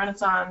Harlem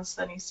Renaissance,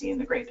 then you see in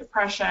the Great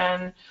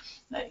Depression,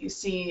 that you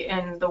see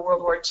in the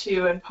World War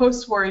II and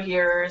post-war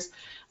years.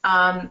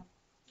 And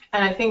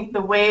I think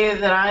the way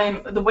that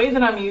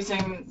I'm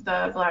using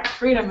the Black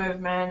Freedom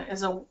Movement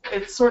is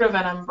it's sort of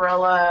an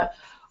umbrella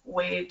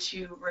way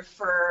to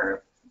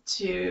refer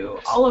to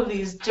all of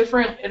these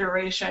different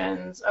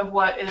iterations of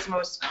what is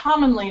most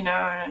commonly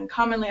known and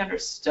commonly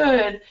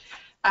understood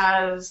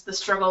as the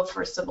struggle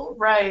for civil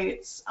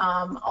rights,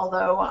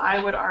 although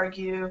I would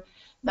argue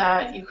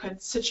that you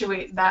could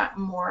situate that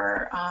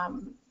more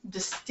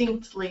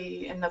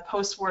distinctly in the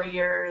post-war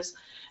years,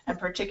 and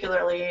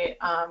particularly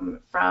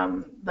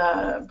from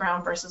the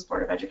Brown versus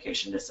Board of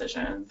Education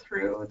decision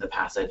through the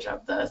passage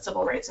of the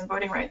Civil Rights and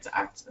Voting Rights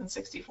Acts in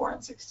 '64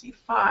 and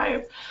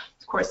 '65.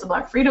 Of course, the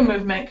Black Freedom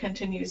Movement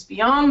continues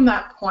beyond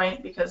that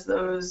point because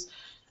those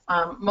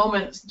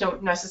moments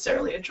don't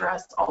necessarily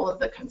address all of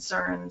the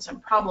concerns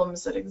and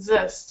problems that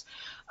exist.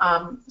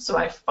 So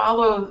I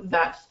follow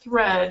that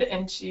thread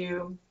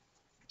into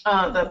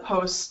the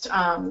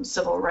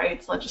post-civil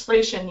rights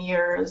legislation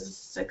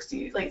years,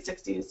 late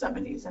 60s,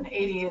 70s, and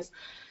 80s,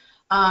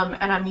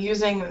 and I'm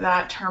using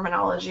that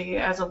terminology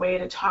as a way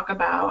to talk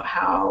about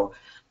how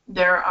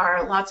there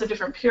are lots of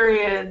different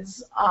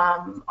periods,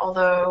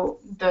 although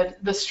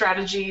the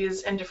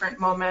strategies in different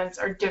moments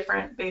are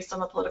different based on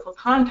the political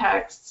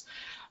contexts.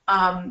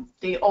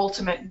 The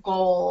ultimate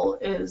goal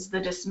is the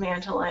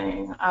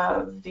dismantling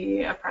of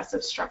the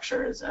oppressive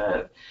structures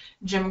of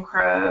Jim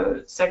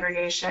Crow,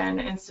 segregation,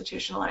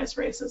 institutionalized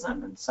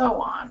racism, and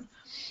so on.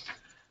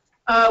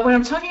 When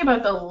I'm talking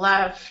about the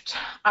left,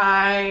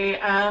 I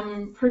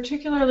am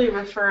particularly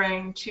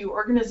referring to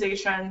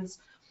organizations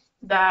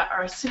that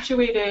are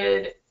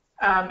situated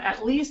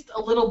at least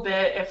a little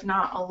bit, if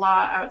not a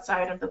lot,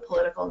 outside of the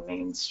political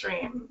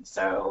mainstream.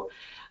 So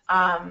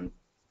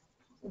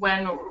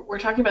when we're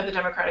talking about the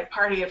Democratic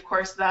Party, of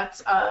course,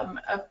 that's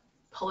a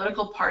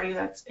political party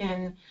that's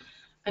in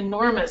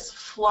enormous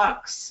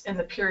flux in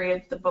the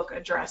period the book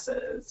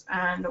addresses.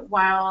 And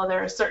while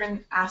there are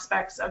certain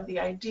aspects of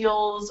the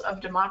ideals of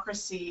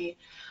democracy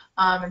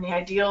and the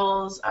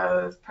ideals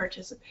of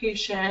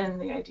participation,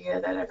 the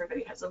idea that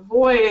everybody has a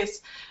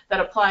voice,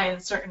 that apply in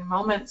certain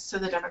moments to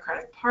the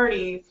Democratic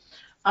Party,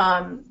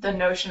 the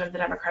notion of the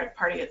Democratic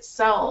Party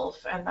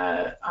itself and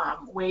the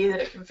way that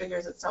it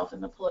configures itself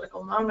in the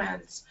political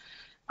moments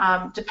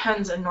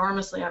depends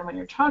enormously on when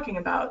you're talking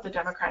about the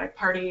Democratic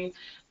Party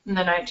in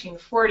the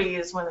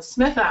 1940s, when the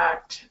Smith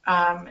Act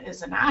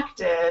is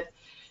enacted,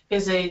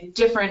 is a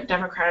different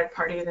Democratic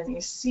Party than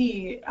you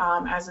see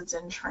as it's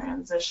in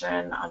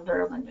transition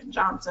under Lyndon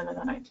Johnson in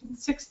the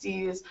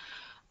 1960s.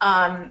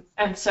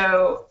 And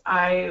so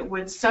I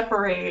would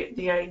separate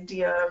the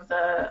idea of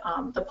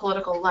the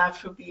political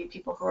left would be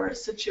people who are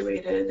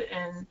situated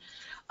in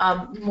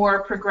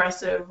more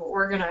progressive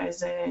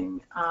organizing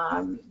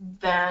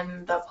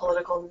than the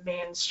political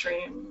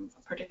mainstream,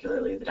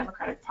 particularly the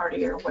Democratic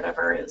Party or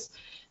whatever is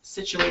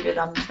situated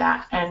on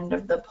that end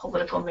of the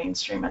political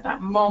mainstream at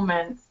that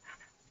moment.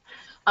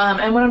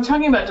 And when I'm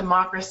talking about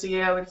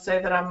democracy, I would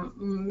say that I'm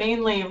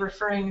mainly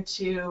referring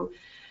to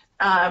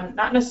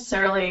not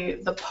necessarily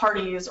the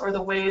parties or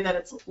the way that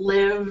it's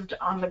lived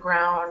on the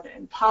ground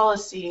in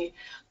policy,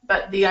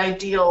 but the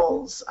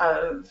ideals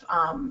of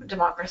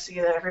democracy,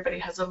 that everybody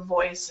has a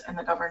voice in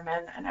the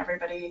government and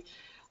everybody,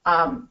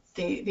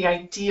 the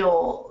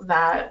ideal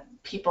that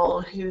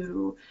people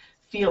who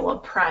feel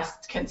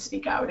oppressed can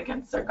speak out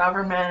against their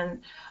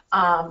government,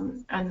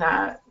 and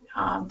that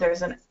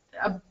there's an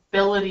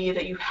ability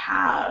that you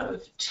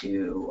have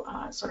to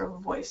sort of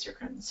voice your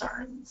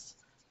concerns.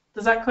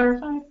 Does that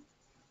clarify?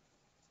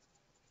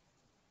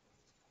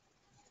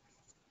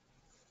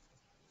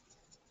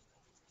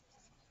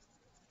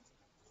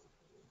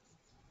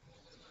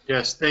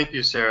 Yes, thank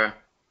you, Sarah.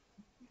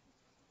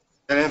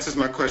 That answers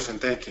my question.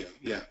 Thank you.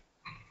 Yeah.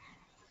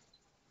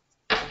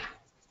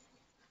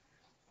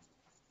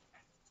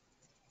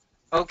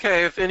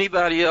 Okay, if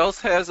anybody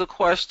else has a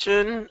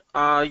question,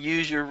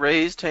 use your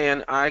raised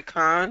hand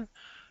icon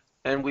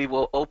and we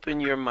will open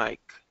your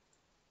mic.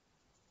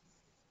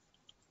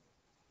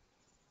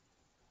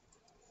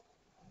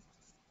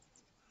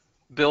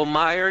 Bill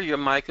Meyer, your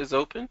mic is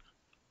open.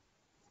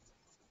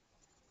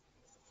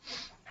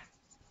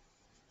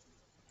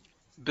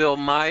 Bill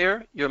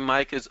Meyer, your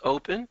mic is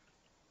open.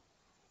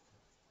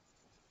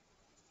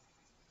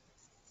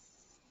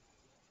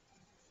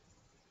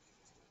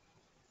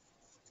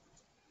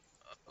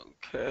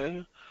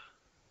 Okay.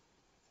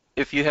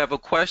 If you have a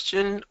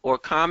question or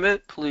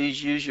comment,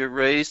 please use your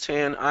raised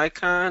hand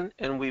icon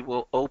and we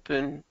will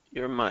open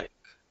your mic.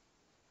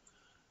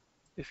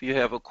 If you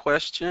have a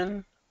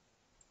question,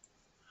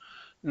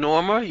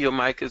 Norma, your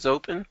mic is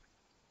open.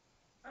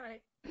 All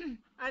right.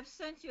 I've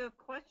sent you a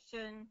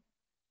question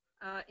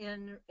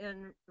in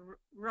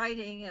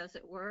writing, as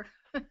it were.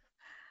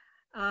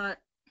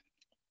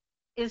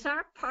 Is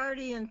our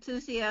party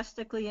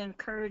enthusiastically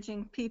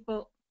encouraging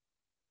people?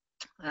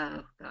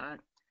 Oh, God.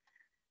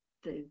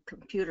 The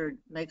computer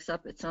makes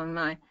up its own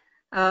mind.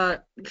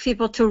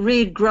 People to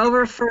read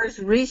Grover Furr's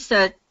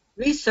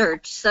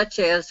research, such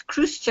as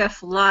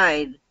Khrushchev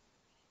Lied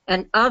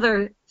and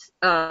other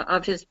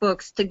of his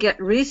books, to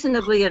get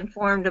reasonably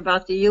informed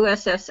about the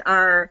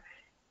USSR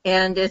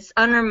and its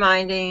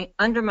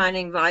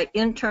undermining by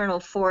internal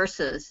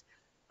forces.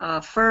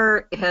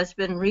 Furr has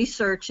been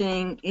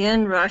researching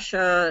in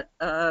Russia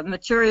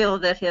material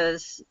that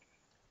has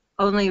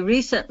only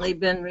recently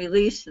been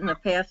released in the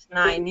past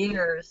 9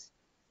 years,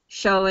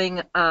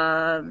 showing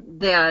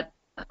that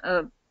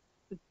the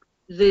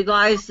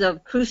lies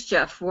of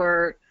Khrushchev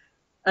were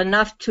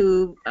enough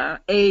to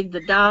aid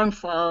the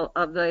downfall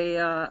of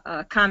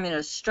the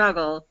communist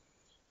struggle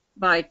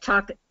by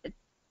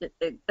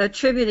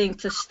attributing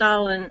to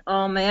Stalin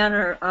all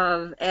manner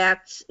of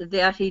acts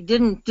that he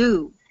didn't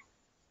do.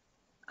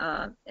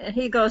 And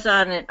he goes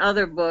on in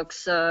other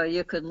books,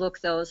 you could look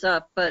those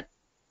up, but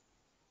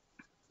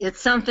it's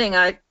something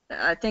I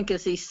think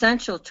is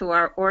essential to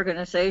our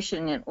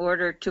organization in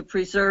order to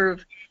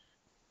preserve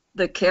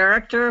the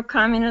character of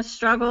communist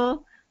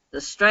struggle,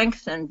 the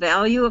strength and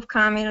value of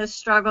communist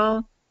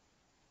struggle,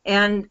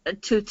 and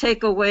to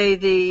take away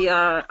the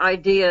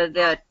idea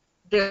that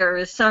there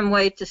is some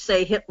way to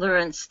say Hitler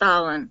and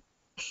Stalin,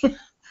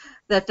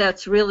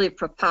 that's really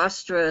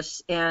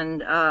preposterous,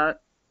 and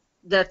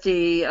that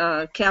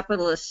the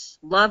capitalists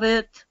love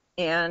it,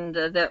 and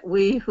that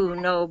we who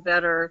know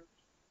better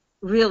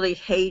really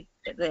hate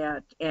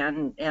that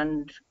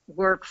and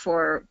work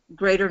for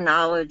greater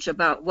knowledge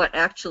about what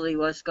actually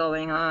was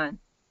going on.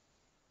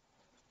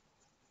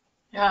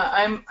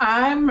 Yeah,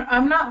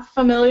 I'm not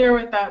familiar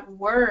with that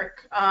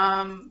work,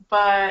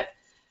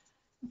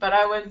 but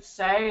I would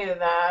say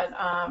that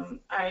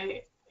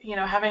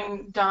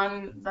having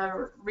done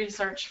the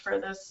research for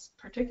this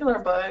particular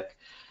book,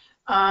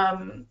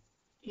 and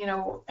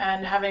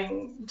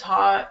having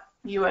taught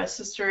U.S.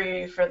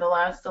 history for the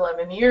last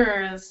 11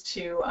 years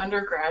to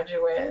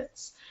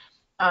undergraduates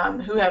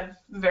who have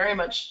very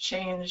much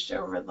changed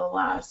over the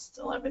last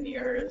 11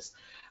 years.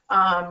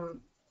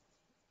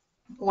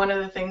 One of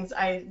the things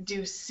I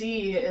do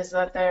see is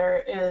that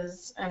there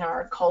is in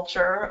our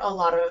culture a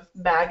lot of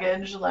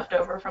baggage left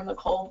over from the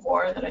Cold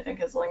War that I think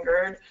has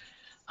lingered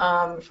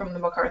from the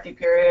McCarthy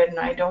period, and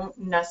I don't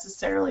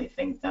necessarily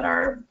think that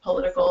our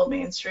political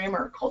mainstream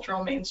or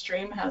cultural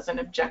mainstream has an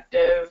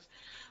objective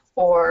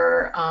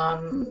or I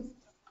don't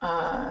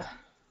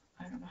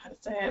know how to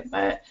say it,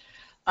 but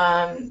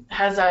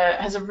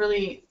has a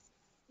really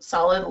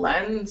solid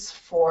lens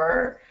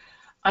for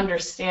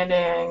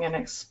understanding and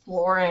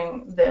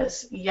exploring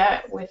this,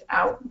 yet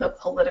without the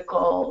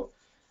political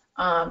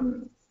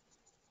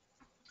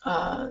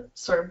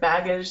sort of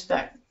baggage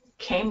that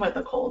came with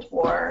the Cold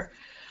War.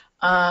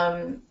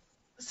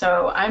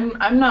 So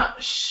I'm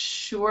not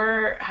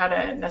sure how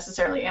to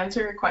necessarily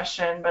answer your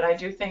question, but I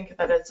do think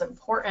that it's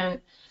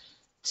important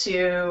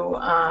to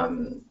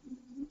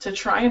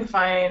try and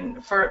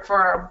find, for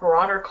our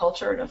broader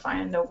culture, to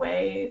find a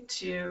way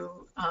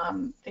to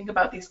think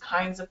about these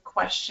kinds of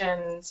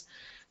questions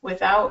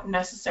without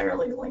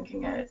necessarily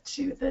linking it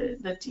to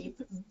the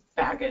deep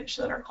baggage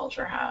that our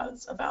culture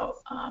has about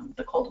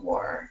the Cold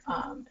War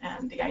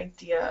and the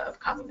idea of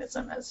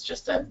communism as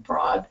just a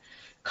broad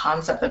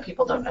concept that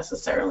people don't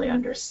necessarily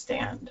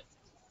understand.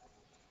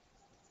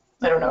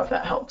 I don't know if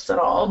that helps at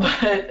all,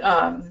 but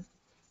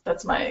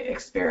that's my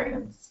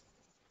experience.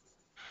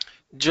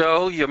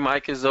 Joe, your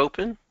mic is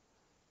open.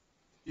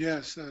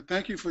 Yes,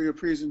 thank you for your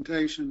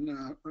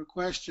presentation. A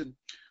question.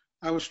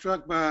 I was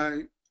struck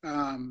by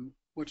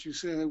what you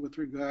said with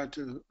regard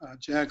to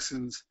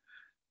Jackson's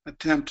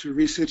attempt to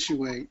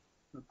resituate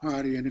the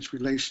party and its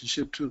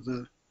relationship to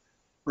the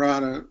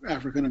broader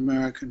African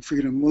American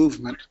freedom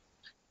movement.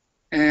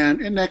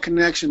 And in that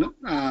connection,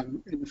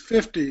 in the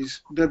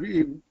 50s,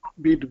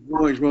 W.E.B. Du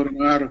Bois wrote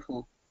an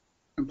article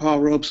in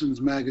Paul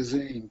Robeson's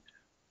magazine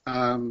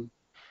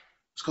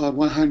It's called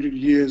 100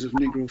 Years of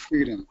Negro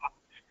Freedom.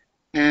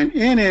 And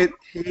in it,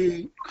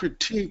 he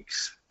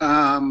critiques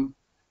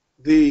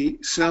the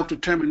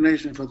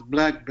self-determination for the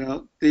black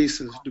belt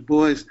thesis, Du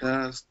Bois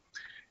does,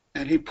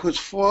 and he puts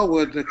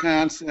forward the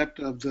concept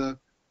of the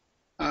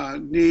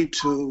need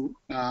to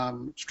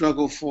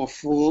struggle for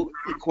full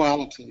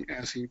equality,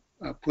 as he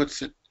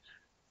puts it,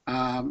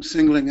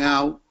 singling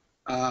out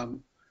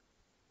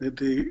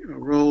the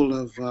role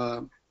of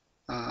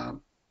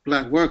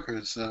black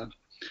workers.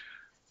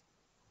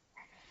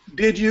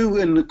 Did you,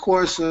 in the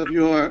course of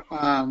your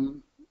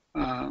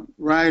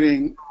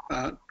writing,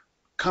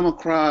 come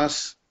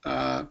across,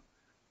 I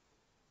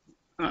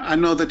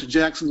know that the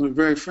Jacksons were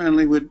very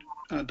friendly with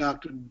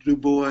Dr. Du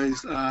Bois,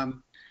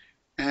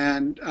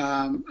 and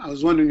I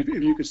was wondering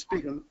if you could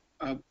speak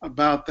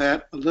about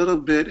that a little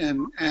bit,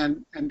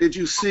 and did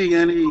you see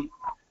any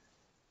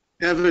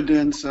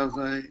evidence of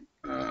a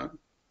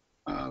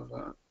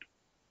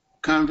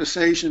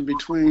conversation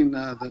between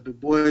the Du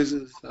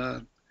Boises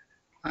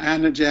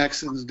and the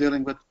Jacksons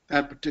dealing with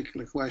that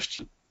particular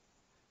question?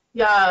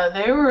 Yeah,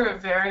 they were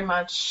very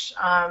much,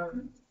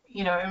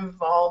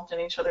 involved in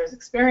each other's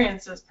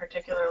experiences,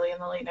 particularly in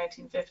the late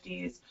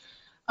 1950s.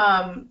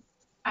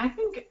 I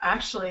think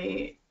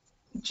actually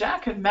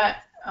Jack had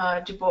met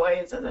Du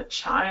Bois as a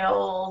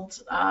child.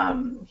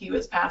 He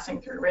was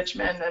passing through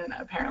Richmond and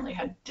apparently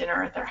had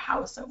dinner at their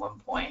house at one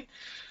point.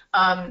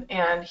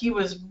 And he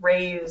was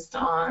raised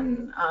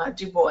on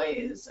Du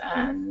Bois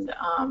and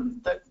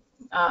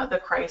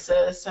the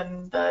crisis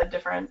and the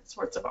different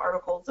sorts of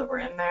articles that were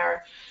in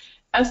there.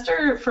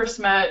 Esther first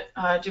met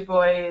Du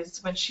Bois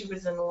when she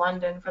was in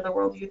London for the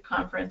World Youth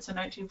Conference in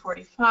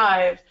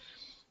 1945,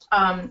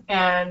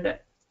 and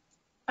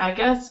I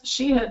guess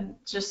she had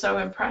just so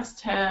impressed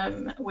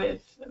him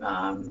with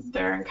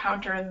their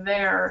encounter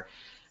there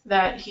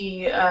that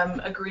he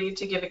agreed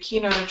to give a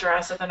keynote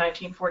address at the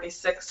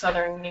 1946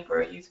 Southern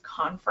Negro Youth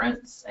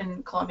Conference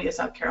in Columbia,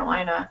 South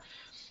Carolina,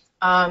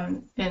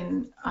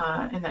 in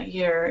that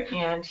year,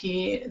 and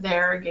he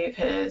there gave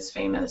his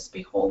famous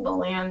 "Behold the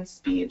Land"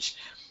 speech,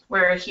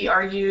 where he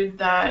argued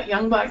that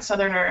young black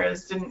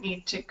Southerners didn't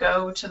need to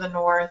go to the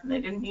North and they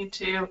didn't need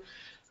to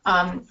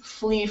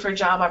flee for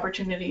job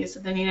opportunities,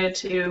 that they needed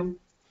to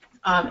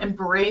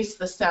embrace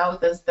the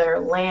South as their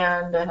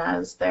land and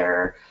as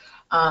their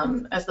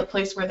as the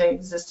place where they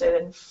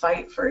existed and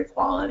fight for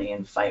equality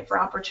and fight for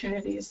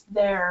opportunities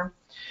there.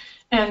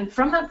 And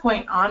from that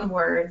point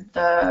onward,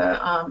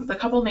 the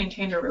couple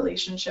maintained a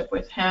relationship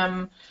with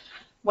him.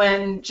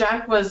 When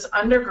Jack was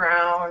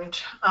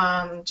underground,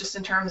 just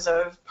in terms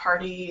of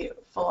party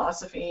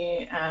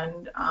philosophy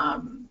and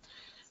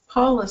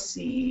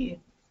policy,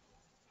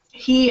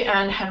 he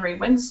and Henry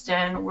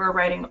Winston were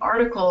writing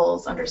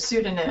articles under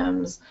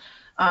pseudonyms.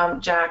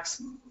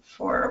 Jack's,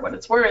 for what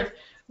it's worth,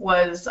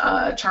 was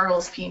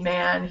Charles P.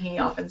 Mann. He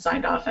often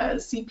signed off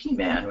as C.P.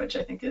 Mann, which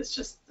I think is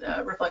just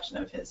a reflection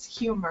of his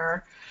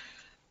humor.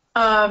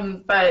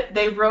 But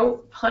they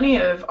wrote plenty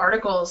of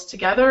articles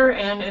together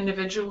and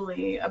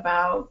individually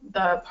about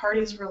the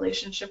party's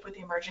relationship with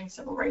the emerging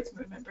civil rights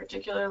movement,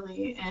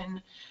 particularly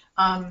in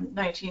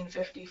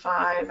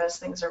 1955, as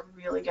things are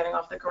really getting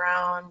off the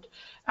ground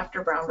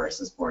after Brown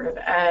versus Board of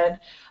Ed.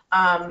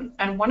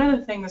 And one of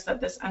the things that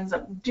this ends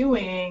up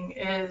doing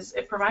is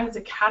it provides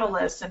a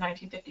catalyst in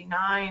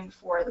 1959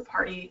 for the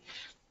party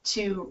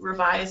to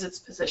revise its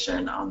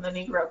position on the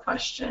Negro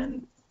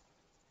question.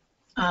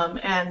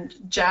 And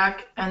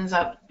Jack ends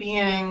up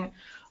being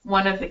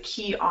one of the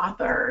key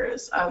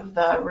authors of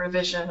the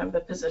revision of the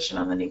position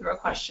on the Negro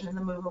question and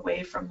the move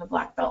away from the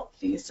black belt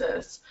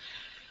thesis.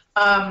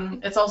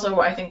 It's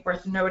also, I think,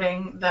 worth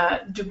noting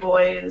that Du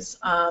Bois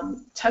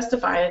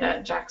testified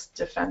at Jack's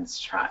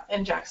defense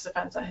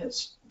at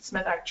his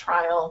Smith Act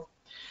trial,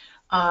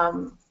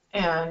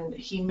 and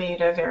he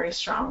made a very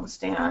strong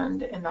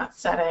stand in that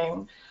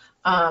setting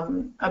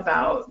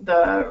about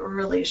the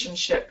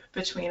relationship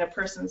between a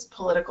person's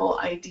political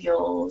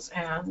ideals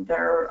and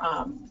their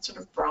sort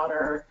of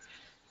broader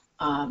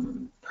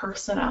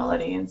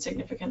personality and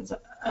significance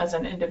as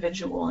an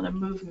individual in a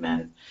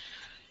movement.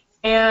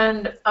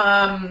 And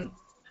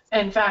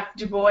in fact,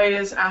 Du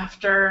Bois,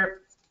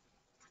 after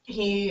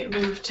he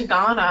moved to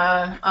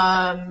Ghana,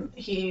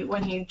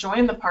 when he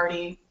joined the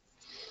party,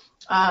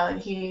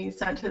 he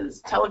sent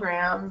his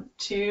telegram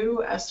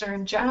to Esther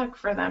and Jack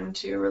for them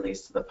to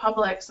release to the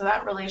public. So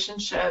that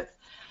relationship,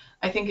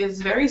 I think,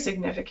 is very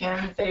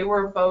significant. They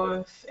were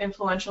both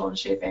influential in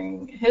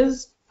shaping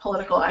his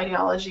political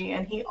ideology,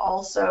 and he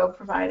also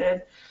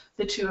provided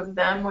the two of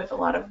them with a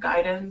lot of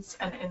guidance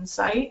and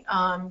insight.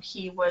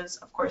 He was,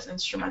 of course,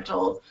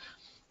 instrumental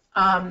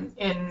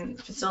in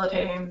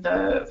facilitating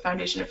the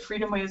foundation of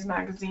Freedom Ways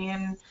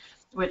magazine,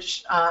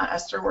 which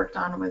Esther worked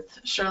on with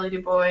Shirley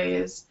Du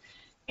Bois.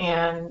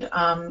 And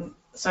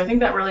so I think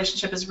that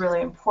relationship is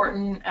really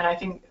important, and I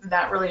think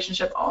that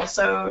relationship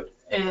also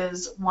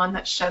is one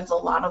that sheds a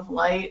lot of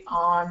light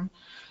on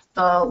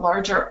the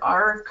larger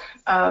arc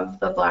of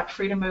the Black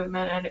freedom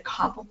movement, and it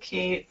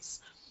complicates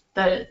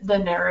the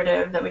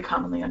narrative that we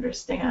commonly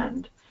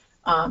understand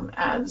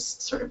as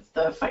sort of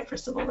the fight for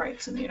civil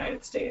rights in the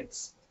United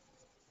States.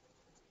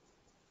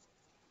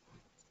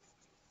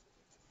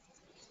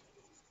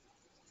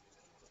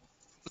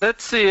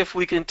 Let's see if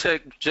we can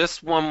take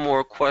just one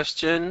more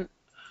question.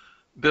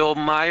 Bill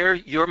Meyer,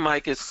 your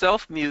mic is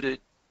self-muted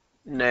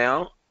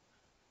now.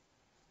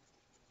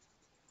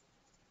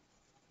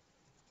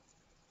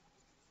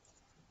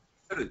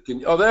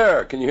 Oh,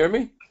 there. Can you hear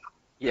me?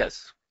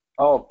 Yes.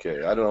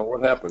 Okay. I don't know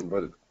what happened,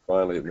 but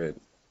finally it made it.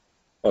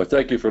 Oh,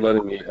 thank you for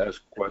letting me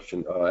ask a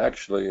question.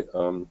 Actually,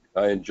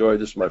 I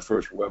enjoyed this, my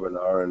first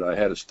webinar, and I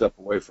had to step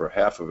away for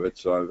half of it,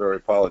 so I very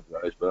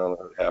apologize, but I only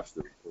heard half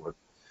the report.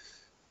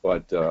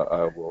 But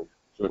I will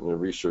certainly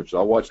research.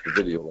 I'll watch the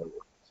video later.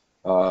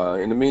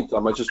 In the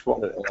meantime, I just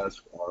wanted to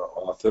ask our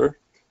author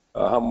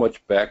how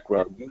much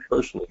background you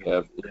personally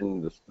have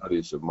in the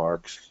studies of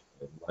Marx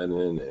and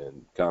Lenin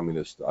and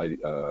communist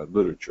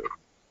literature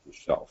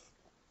yourself.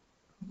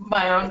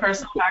 My own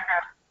personal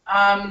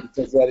background.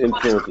 Because that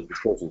influences the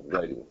person's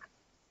writing.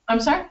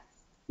 I'm sorry?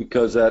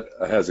 Because that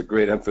has a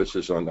great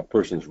emphasis on the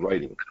person's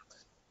writing.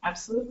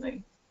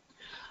 Absolutely.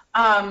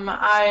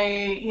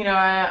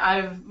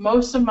 I've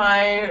most of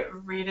my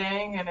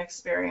reading and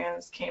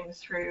experience came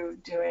through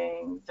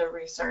doing the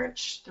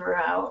research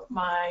throughout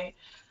my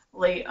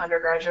late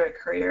undergraduate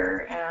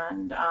career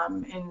and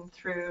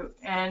into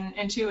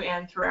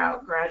and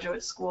throughout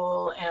graduate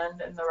school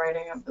and in the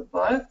writing of the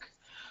book.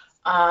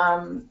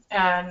 And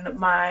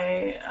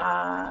my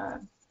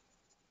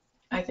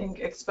I think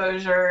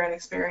exposure and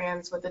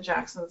experience with the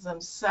Jacksons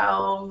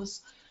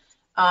themselves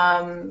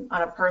on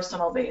a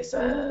personal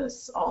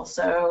basis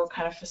also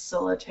kind of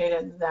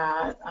facilitated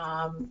that.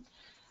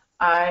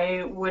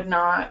 I would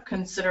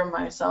consider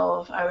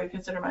myself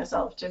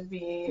to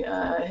be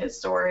a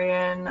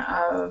historian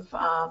of,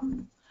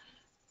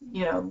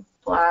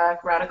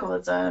 Black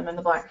radicalism and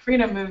the Black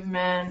freedom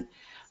movement.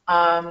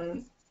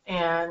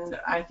 And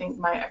I think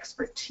my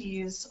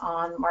expertise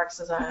on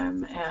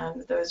Marxism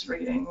and those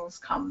readings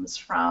comes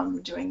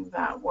from doing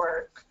that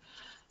work.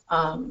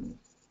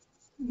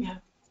 Yeah.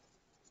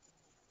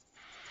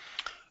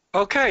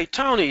 Okay,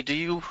 Tony, do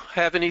you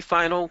have any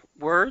final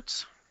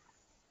words?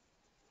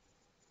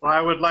 Well,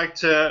 I would like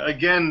to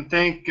again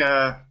thank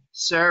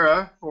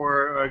Sarah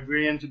for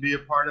agreeing to be a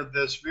part of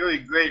this really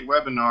great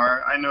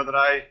webinar. I know that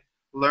I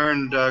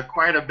learned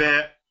quite a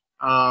bit,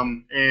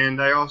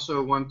 and I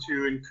also want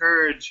to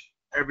encourage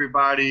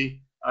everybody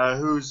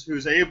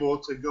who's able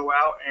to go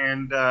out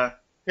and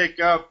pick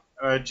up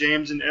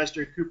James and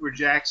Esther Cooper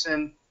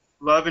Jackson,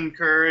 Love and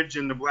Courage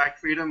in the Black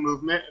Freedom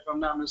Movement. If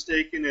I'm not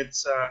mistaken,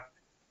 it's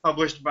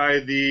published by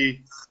the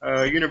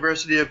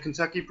University of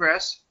Kentucky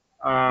Press.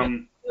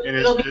 And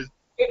it'll be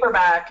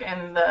paperback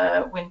in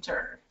the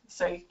winter,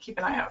 so you keep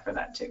an eye out for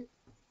that too.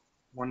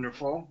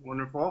 Wonderful,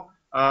 wonderful.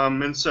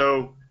 And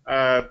so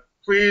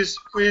please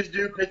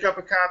do pick up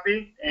a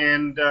copy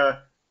and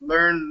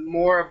learn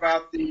more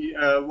about the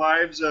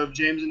lives of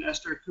James and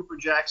Esther Cooper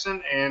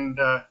Jackson and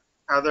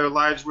how their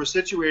lives were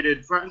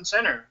situated front and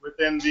center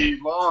within the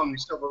long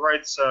civil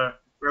rights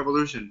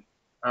revolution.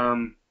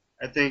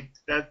 I think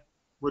that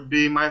would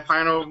be my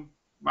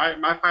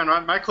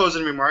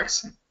closing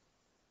remarks.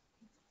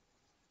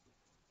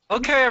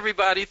 Okay,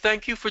 everybody,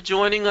 thank you for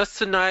joining us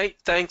tonight.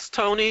 Thanks,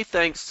 Tony.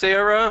 Thanks,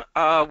 Sarah.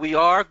 We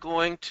are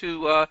going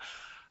to,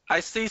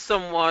 I see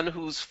someone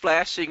who's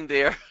flashing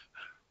their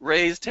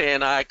raised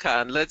hand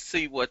icon. Let's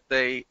see what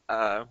they,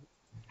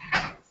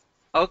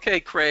 okay,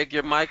 Craig,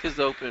 your mic is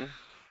open.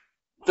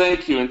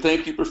 Thank you, and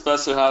thank you,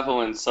 Professor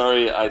Haviland.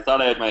 Sorry, I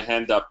thought I had my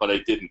hand up, but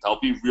I didn't.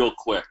 I'll be real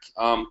quick.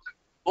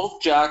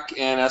 Both Jack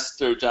and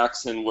Esther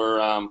Jackson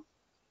were,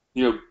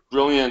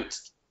 brilliant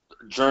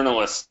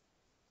journalists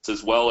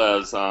as well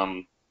as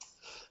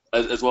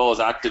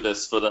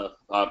activists for the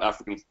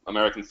African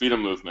American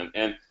freedom movement.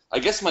 And I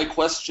guess my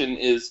question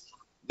is,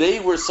 they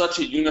were such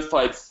a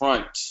unified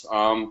front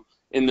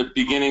in the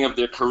beginning of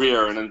their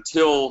career, and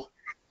until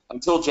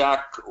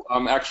Jack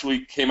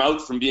actually came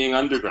out from being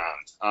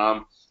underground.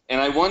 And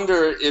I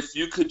wonder if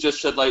you could just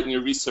shed light in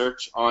your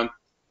research on,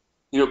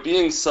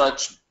 being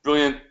such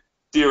brilliant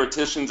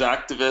theoreticians,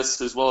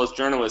 activists, as well as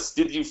journalists,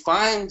 did you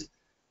find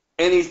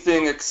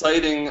anything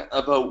exciting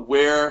about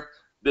where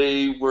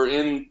they were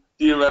in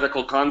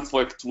theoretical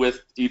conflict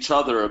with each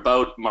other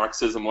about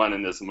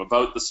Marxism-Leninism,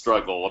 about the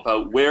struggle,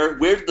 about where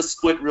did the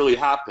split really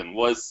happen?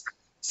 Was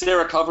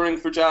Sarah covering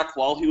for Jack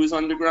while he was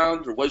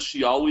underground, or was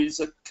she always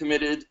a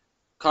committed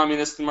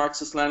communist and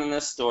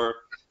Marxist-Leninist, or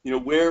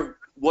where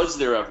was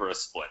there ever a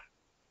split?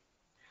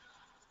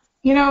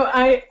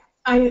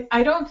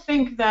 I don't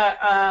think that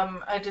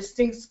a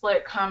distinct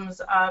split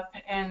comes up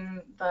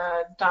in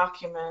the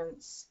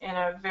documents in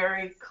a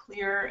very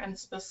clear and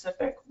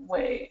specific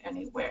way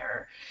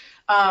anywhere.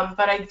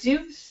 But I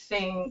do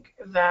think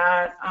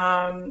that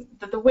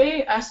that the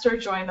way Esther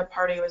joined the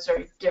party was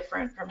very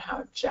different from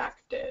how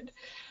Jack did.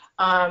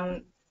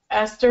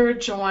 Esther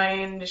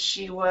joined,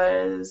 she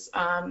was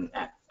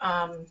at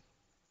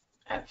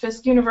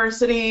Fisk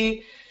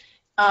University,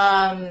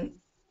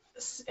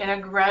 in a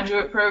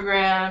graduate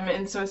program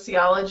in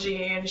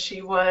sociology, and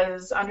she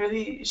was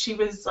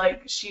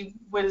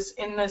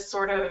in this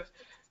sort of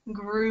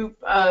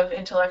group of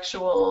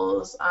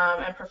intellectuals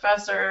and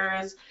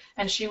professors,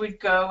 and she would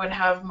go and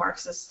have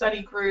Marxist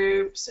study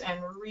groups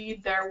and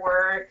read their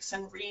works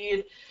and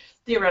read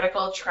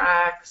theoretical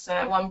tracts. And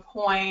at one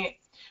point,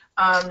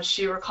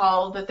 she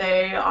recalled that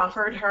they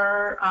offered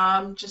her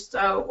just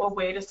a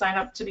way to sign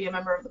up to be a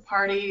member of the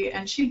party,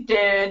 and she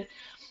did.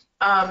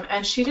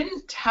 And she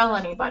didn't tell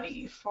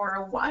anybody for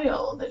a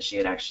while that she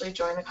had actually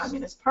joined the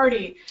Communist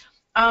Party,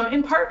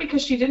 in part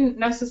because she didn't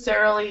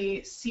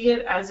necessarily see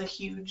it as a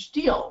huge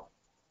deal,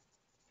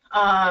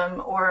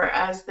 or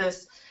as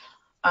this,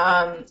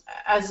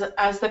 as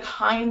the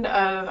kind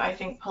of, I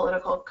think,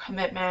 political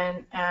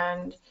commitment,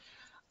 and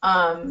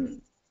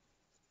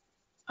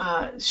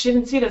she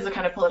didn't see it as the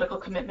kind of political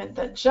commitment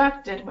that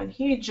Jack did when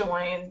he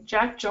joined.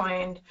 Jack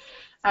joined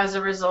as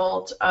a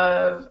result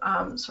of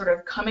sort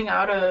of coming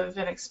out of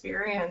an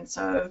experience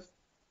of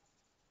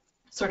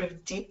sort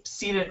of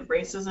deep-seated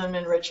racism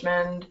in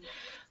Richmond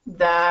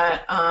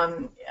that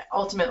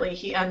ultimately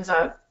he ends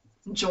up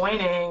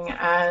joining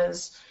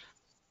as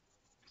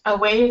a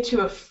way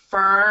to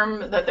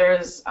affirm that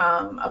there's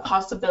a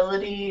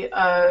possibility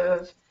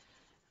of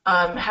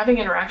having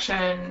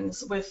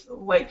interactions with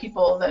white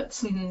people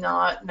that's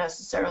not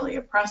necessarily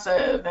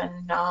oppressive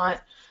and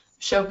not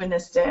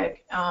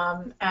chauvinistic,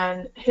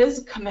 and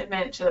his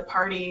commitment to the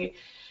party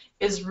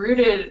is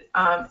rooted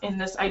in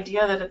this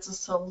idea that it's a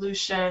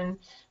solution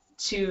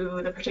to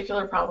the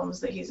particular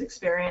problems that he's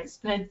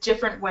experienced in a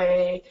different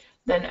way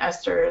than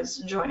Esther's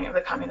joining of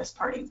the Communist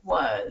Party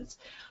was.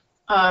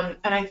 And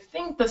I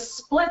think the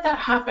split that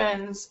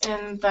happens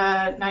in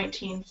the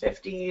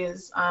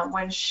 1950s,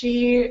 when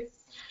she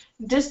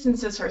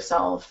distances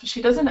herself,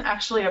 she doesn't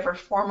actually ever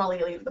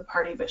formally leave the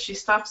party, but she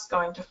stops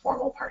going to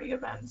formal party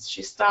events.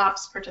 She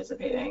stops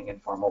participating in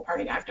formal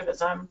party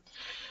activism.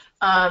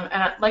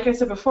 And like I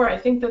said before, I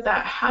think that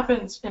that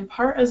happens in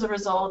part as a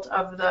result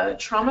of the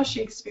trauma she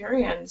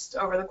experienced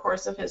over the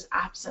course of his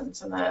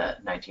absence in the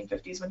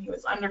 1950s when he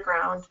was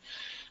underground,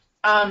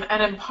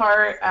 and in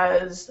part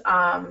as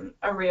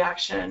a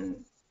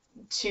reaction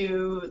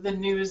to the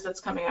news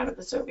that's coming out of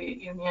the Soviet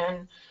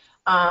Union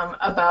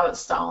about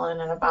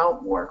Stalin and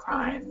about war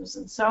crimes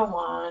and so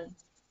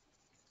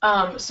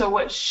on. So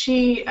what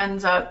she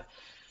ends up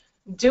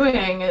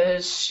doing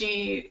is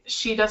she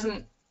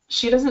doesn't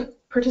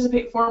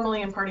participate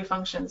formally in party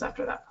functions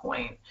after that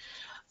point.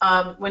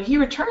 When he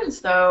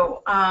returns,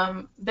 though,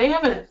 they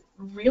have a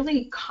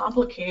really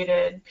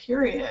complicated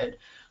period.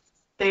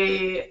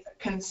 They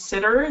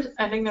consider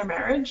ending their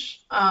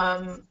marriage,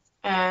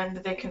 and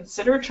they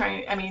consider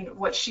trying. I mean,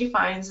 what she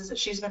finds is that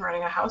she's been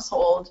running a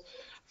household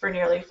for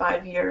nearly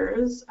 5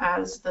 years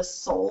as the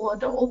sole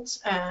adult,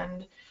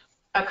 and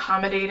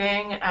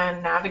accommodating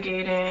and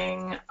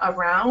navigating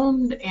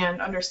around and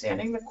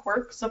understanding the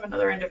quirks of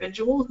another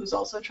individual who's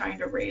also trying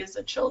to raise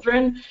the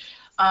children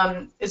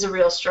is a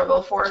real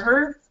struggle for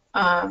her.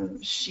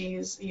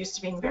 She's used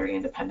to being very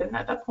independent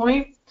at that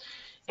point,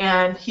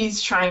 and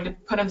he's trying to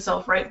put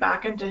himself right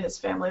back into his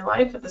family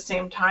life. At the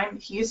same time,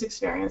 he's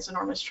experienced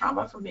enormous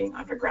trauma from being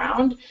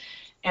underground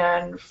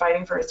and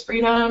fighting for his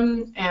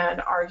freedom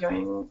and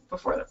arguing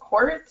before the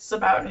courts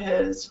about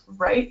his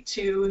right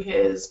to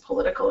his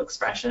political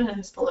expression and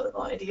his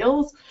political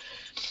ideals.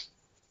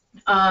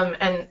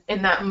 And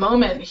in that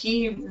moment,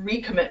 he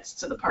recommits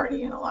to the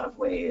party in a lot of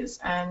ways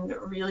and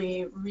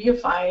really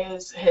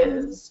reifies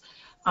his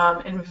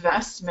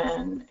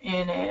investment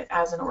in it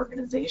as an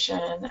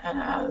organization and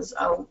as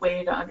a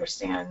way to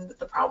understand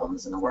the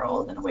problems in the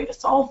world and a way to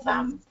solve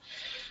them.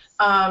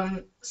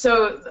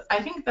 So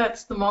I think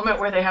that's the moment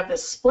where they have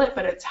this split,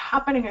 but it's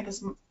happening at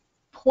this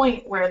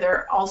point where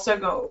they're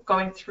also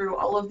going through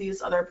all of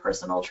these other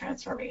personal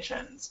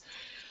transformations.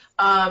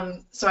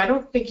 So I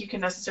don't think you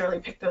can necessarily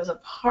pick those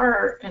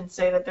apart and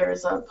say that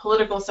there's a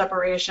political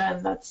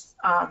separation that's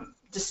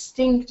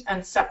distinct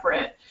and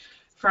separate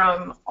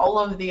from all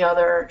of the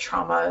other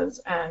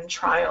traumas and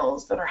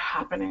trials that are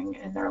happening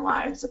in their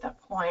lives at that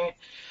point.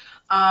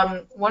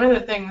 One of the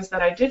things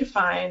that I did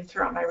find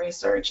throughout my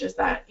research is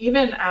that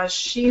even as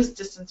she's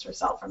distanced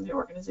herself from the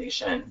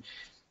organization,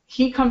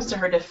 he comes to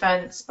her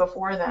defense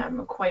before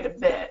them quite a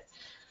bit.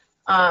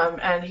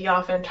 And he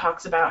often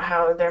talks about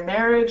how their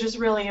marriage is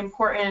really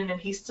important, and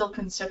he still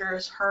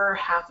considers her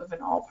half of an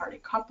all-party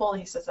couple.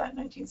 He says that in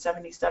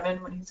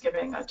 1977 when he's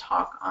giving a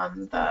talk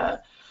on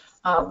the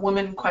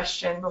woman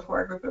question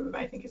before a group of,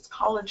 I think it's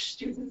college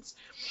students.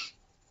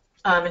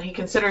 And he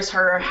considers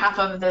her half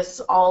of this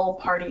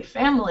all-party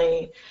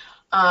family,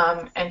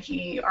 and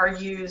he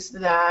argues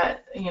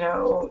that, you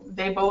know,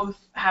 they both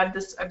had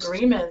this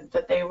agreement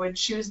that they would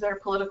choose their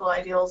political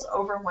ideals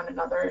over one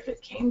another if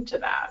it came to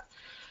that.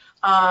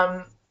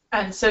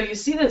 And so you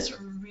see this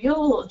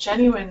real,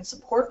 genuine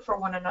support for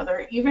one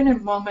another, even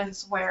in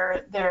moments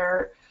where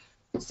they're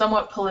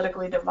somewhat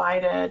politically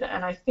divided.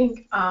 And I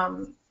think,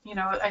 you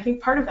know, I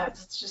think part of that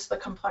is just the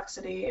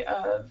complexity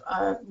of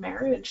a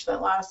marriage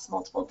that lasts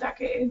multiple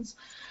decades.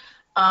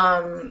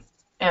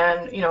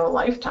 and a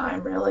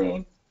lifetime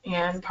really.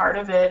 And part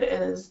of it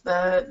is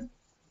the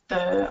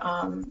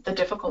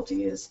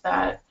difficulties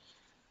that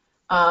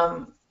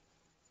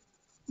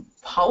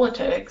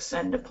politics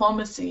and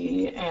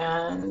diplomacy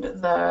and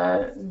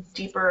the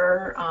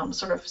deeper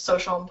sort of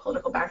social and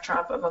political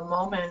backdrop of a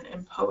moment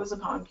impose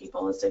upon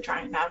people as they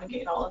try and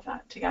navigate all of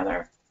that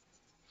together.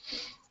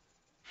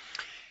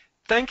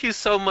 Thank you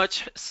so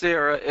much,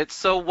 Sarah. It's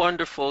so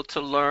wonderful to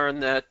learn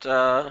that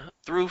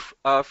through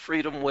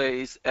Freedom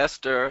Ways,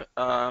 Esther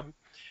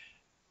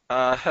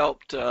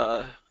helped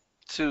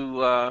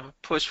to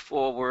push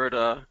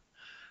forward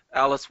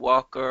Alice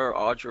Walker,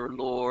 Audre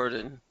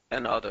Lorde,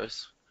 and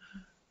others.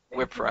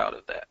 We're proud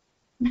of that.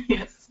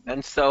 Yes.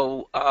 And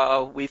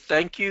so we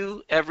thank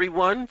you,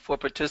 everyone, for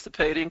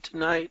participating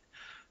tonight,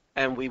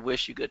 and we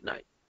wish you good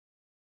night.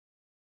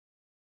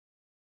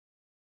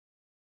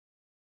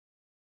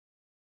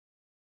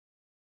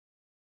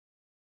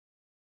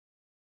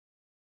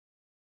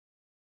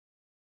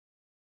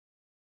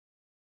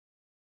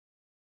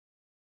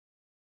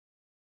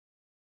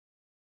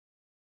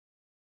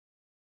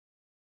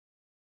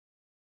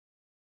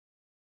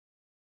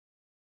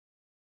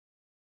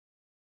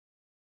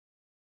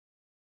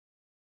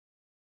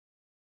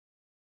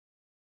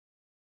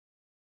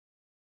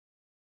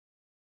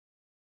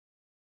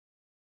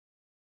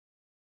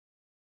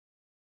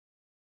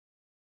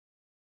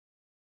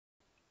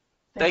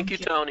 Thank you,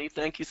 Tony.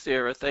 Thank you,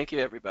 Sarah. Thank you,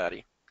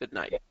 everybody. Good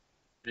night.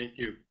 Thank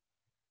you.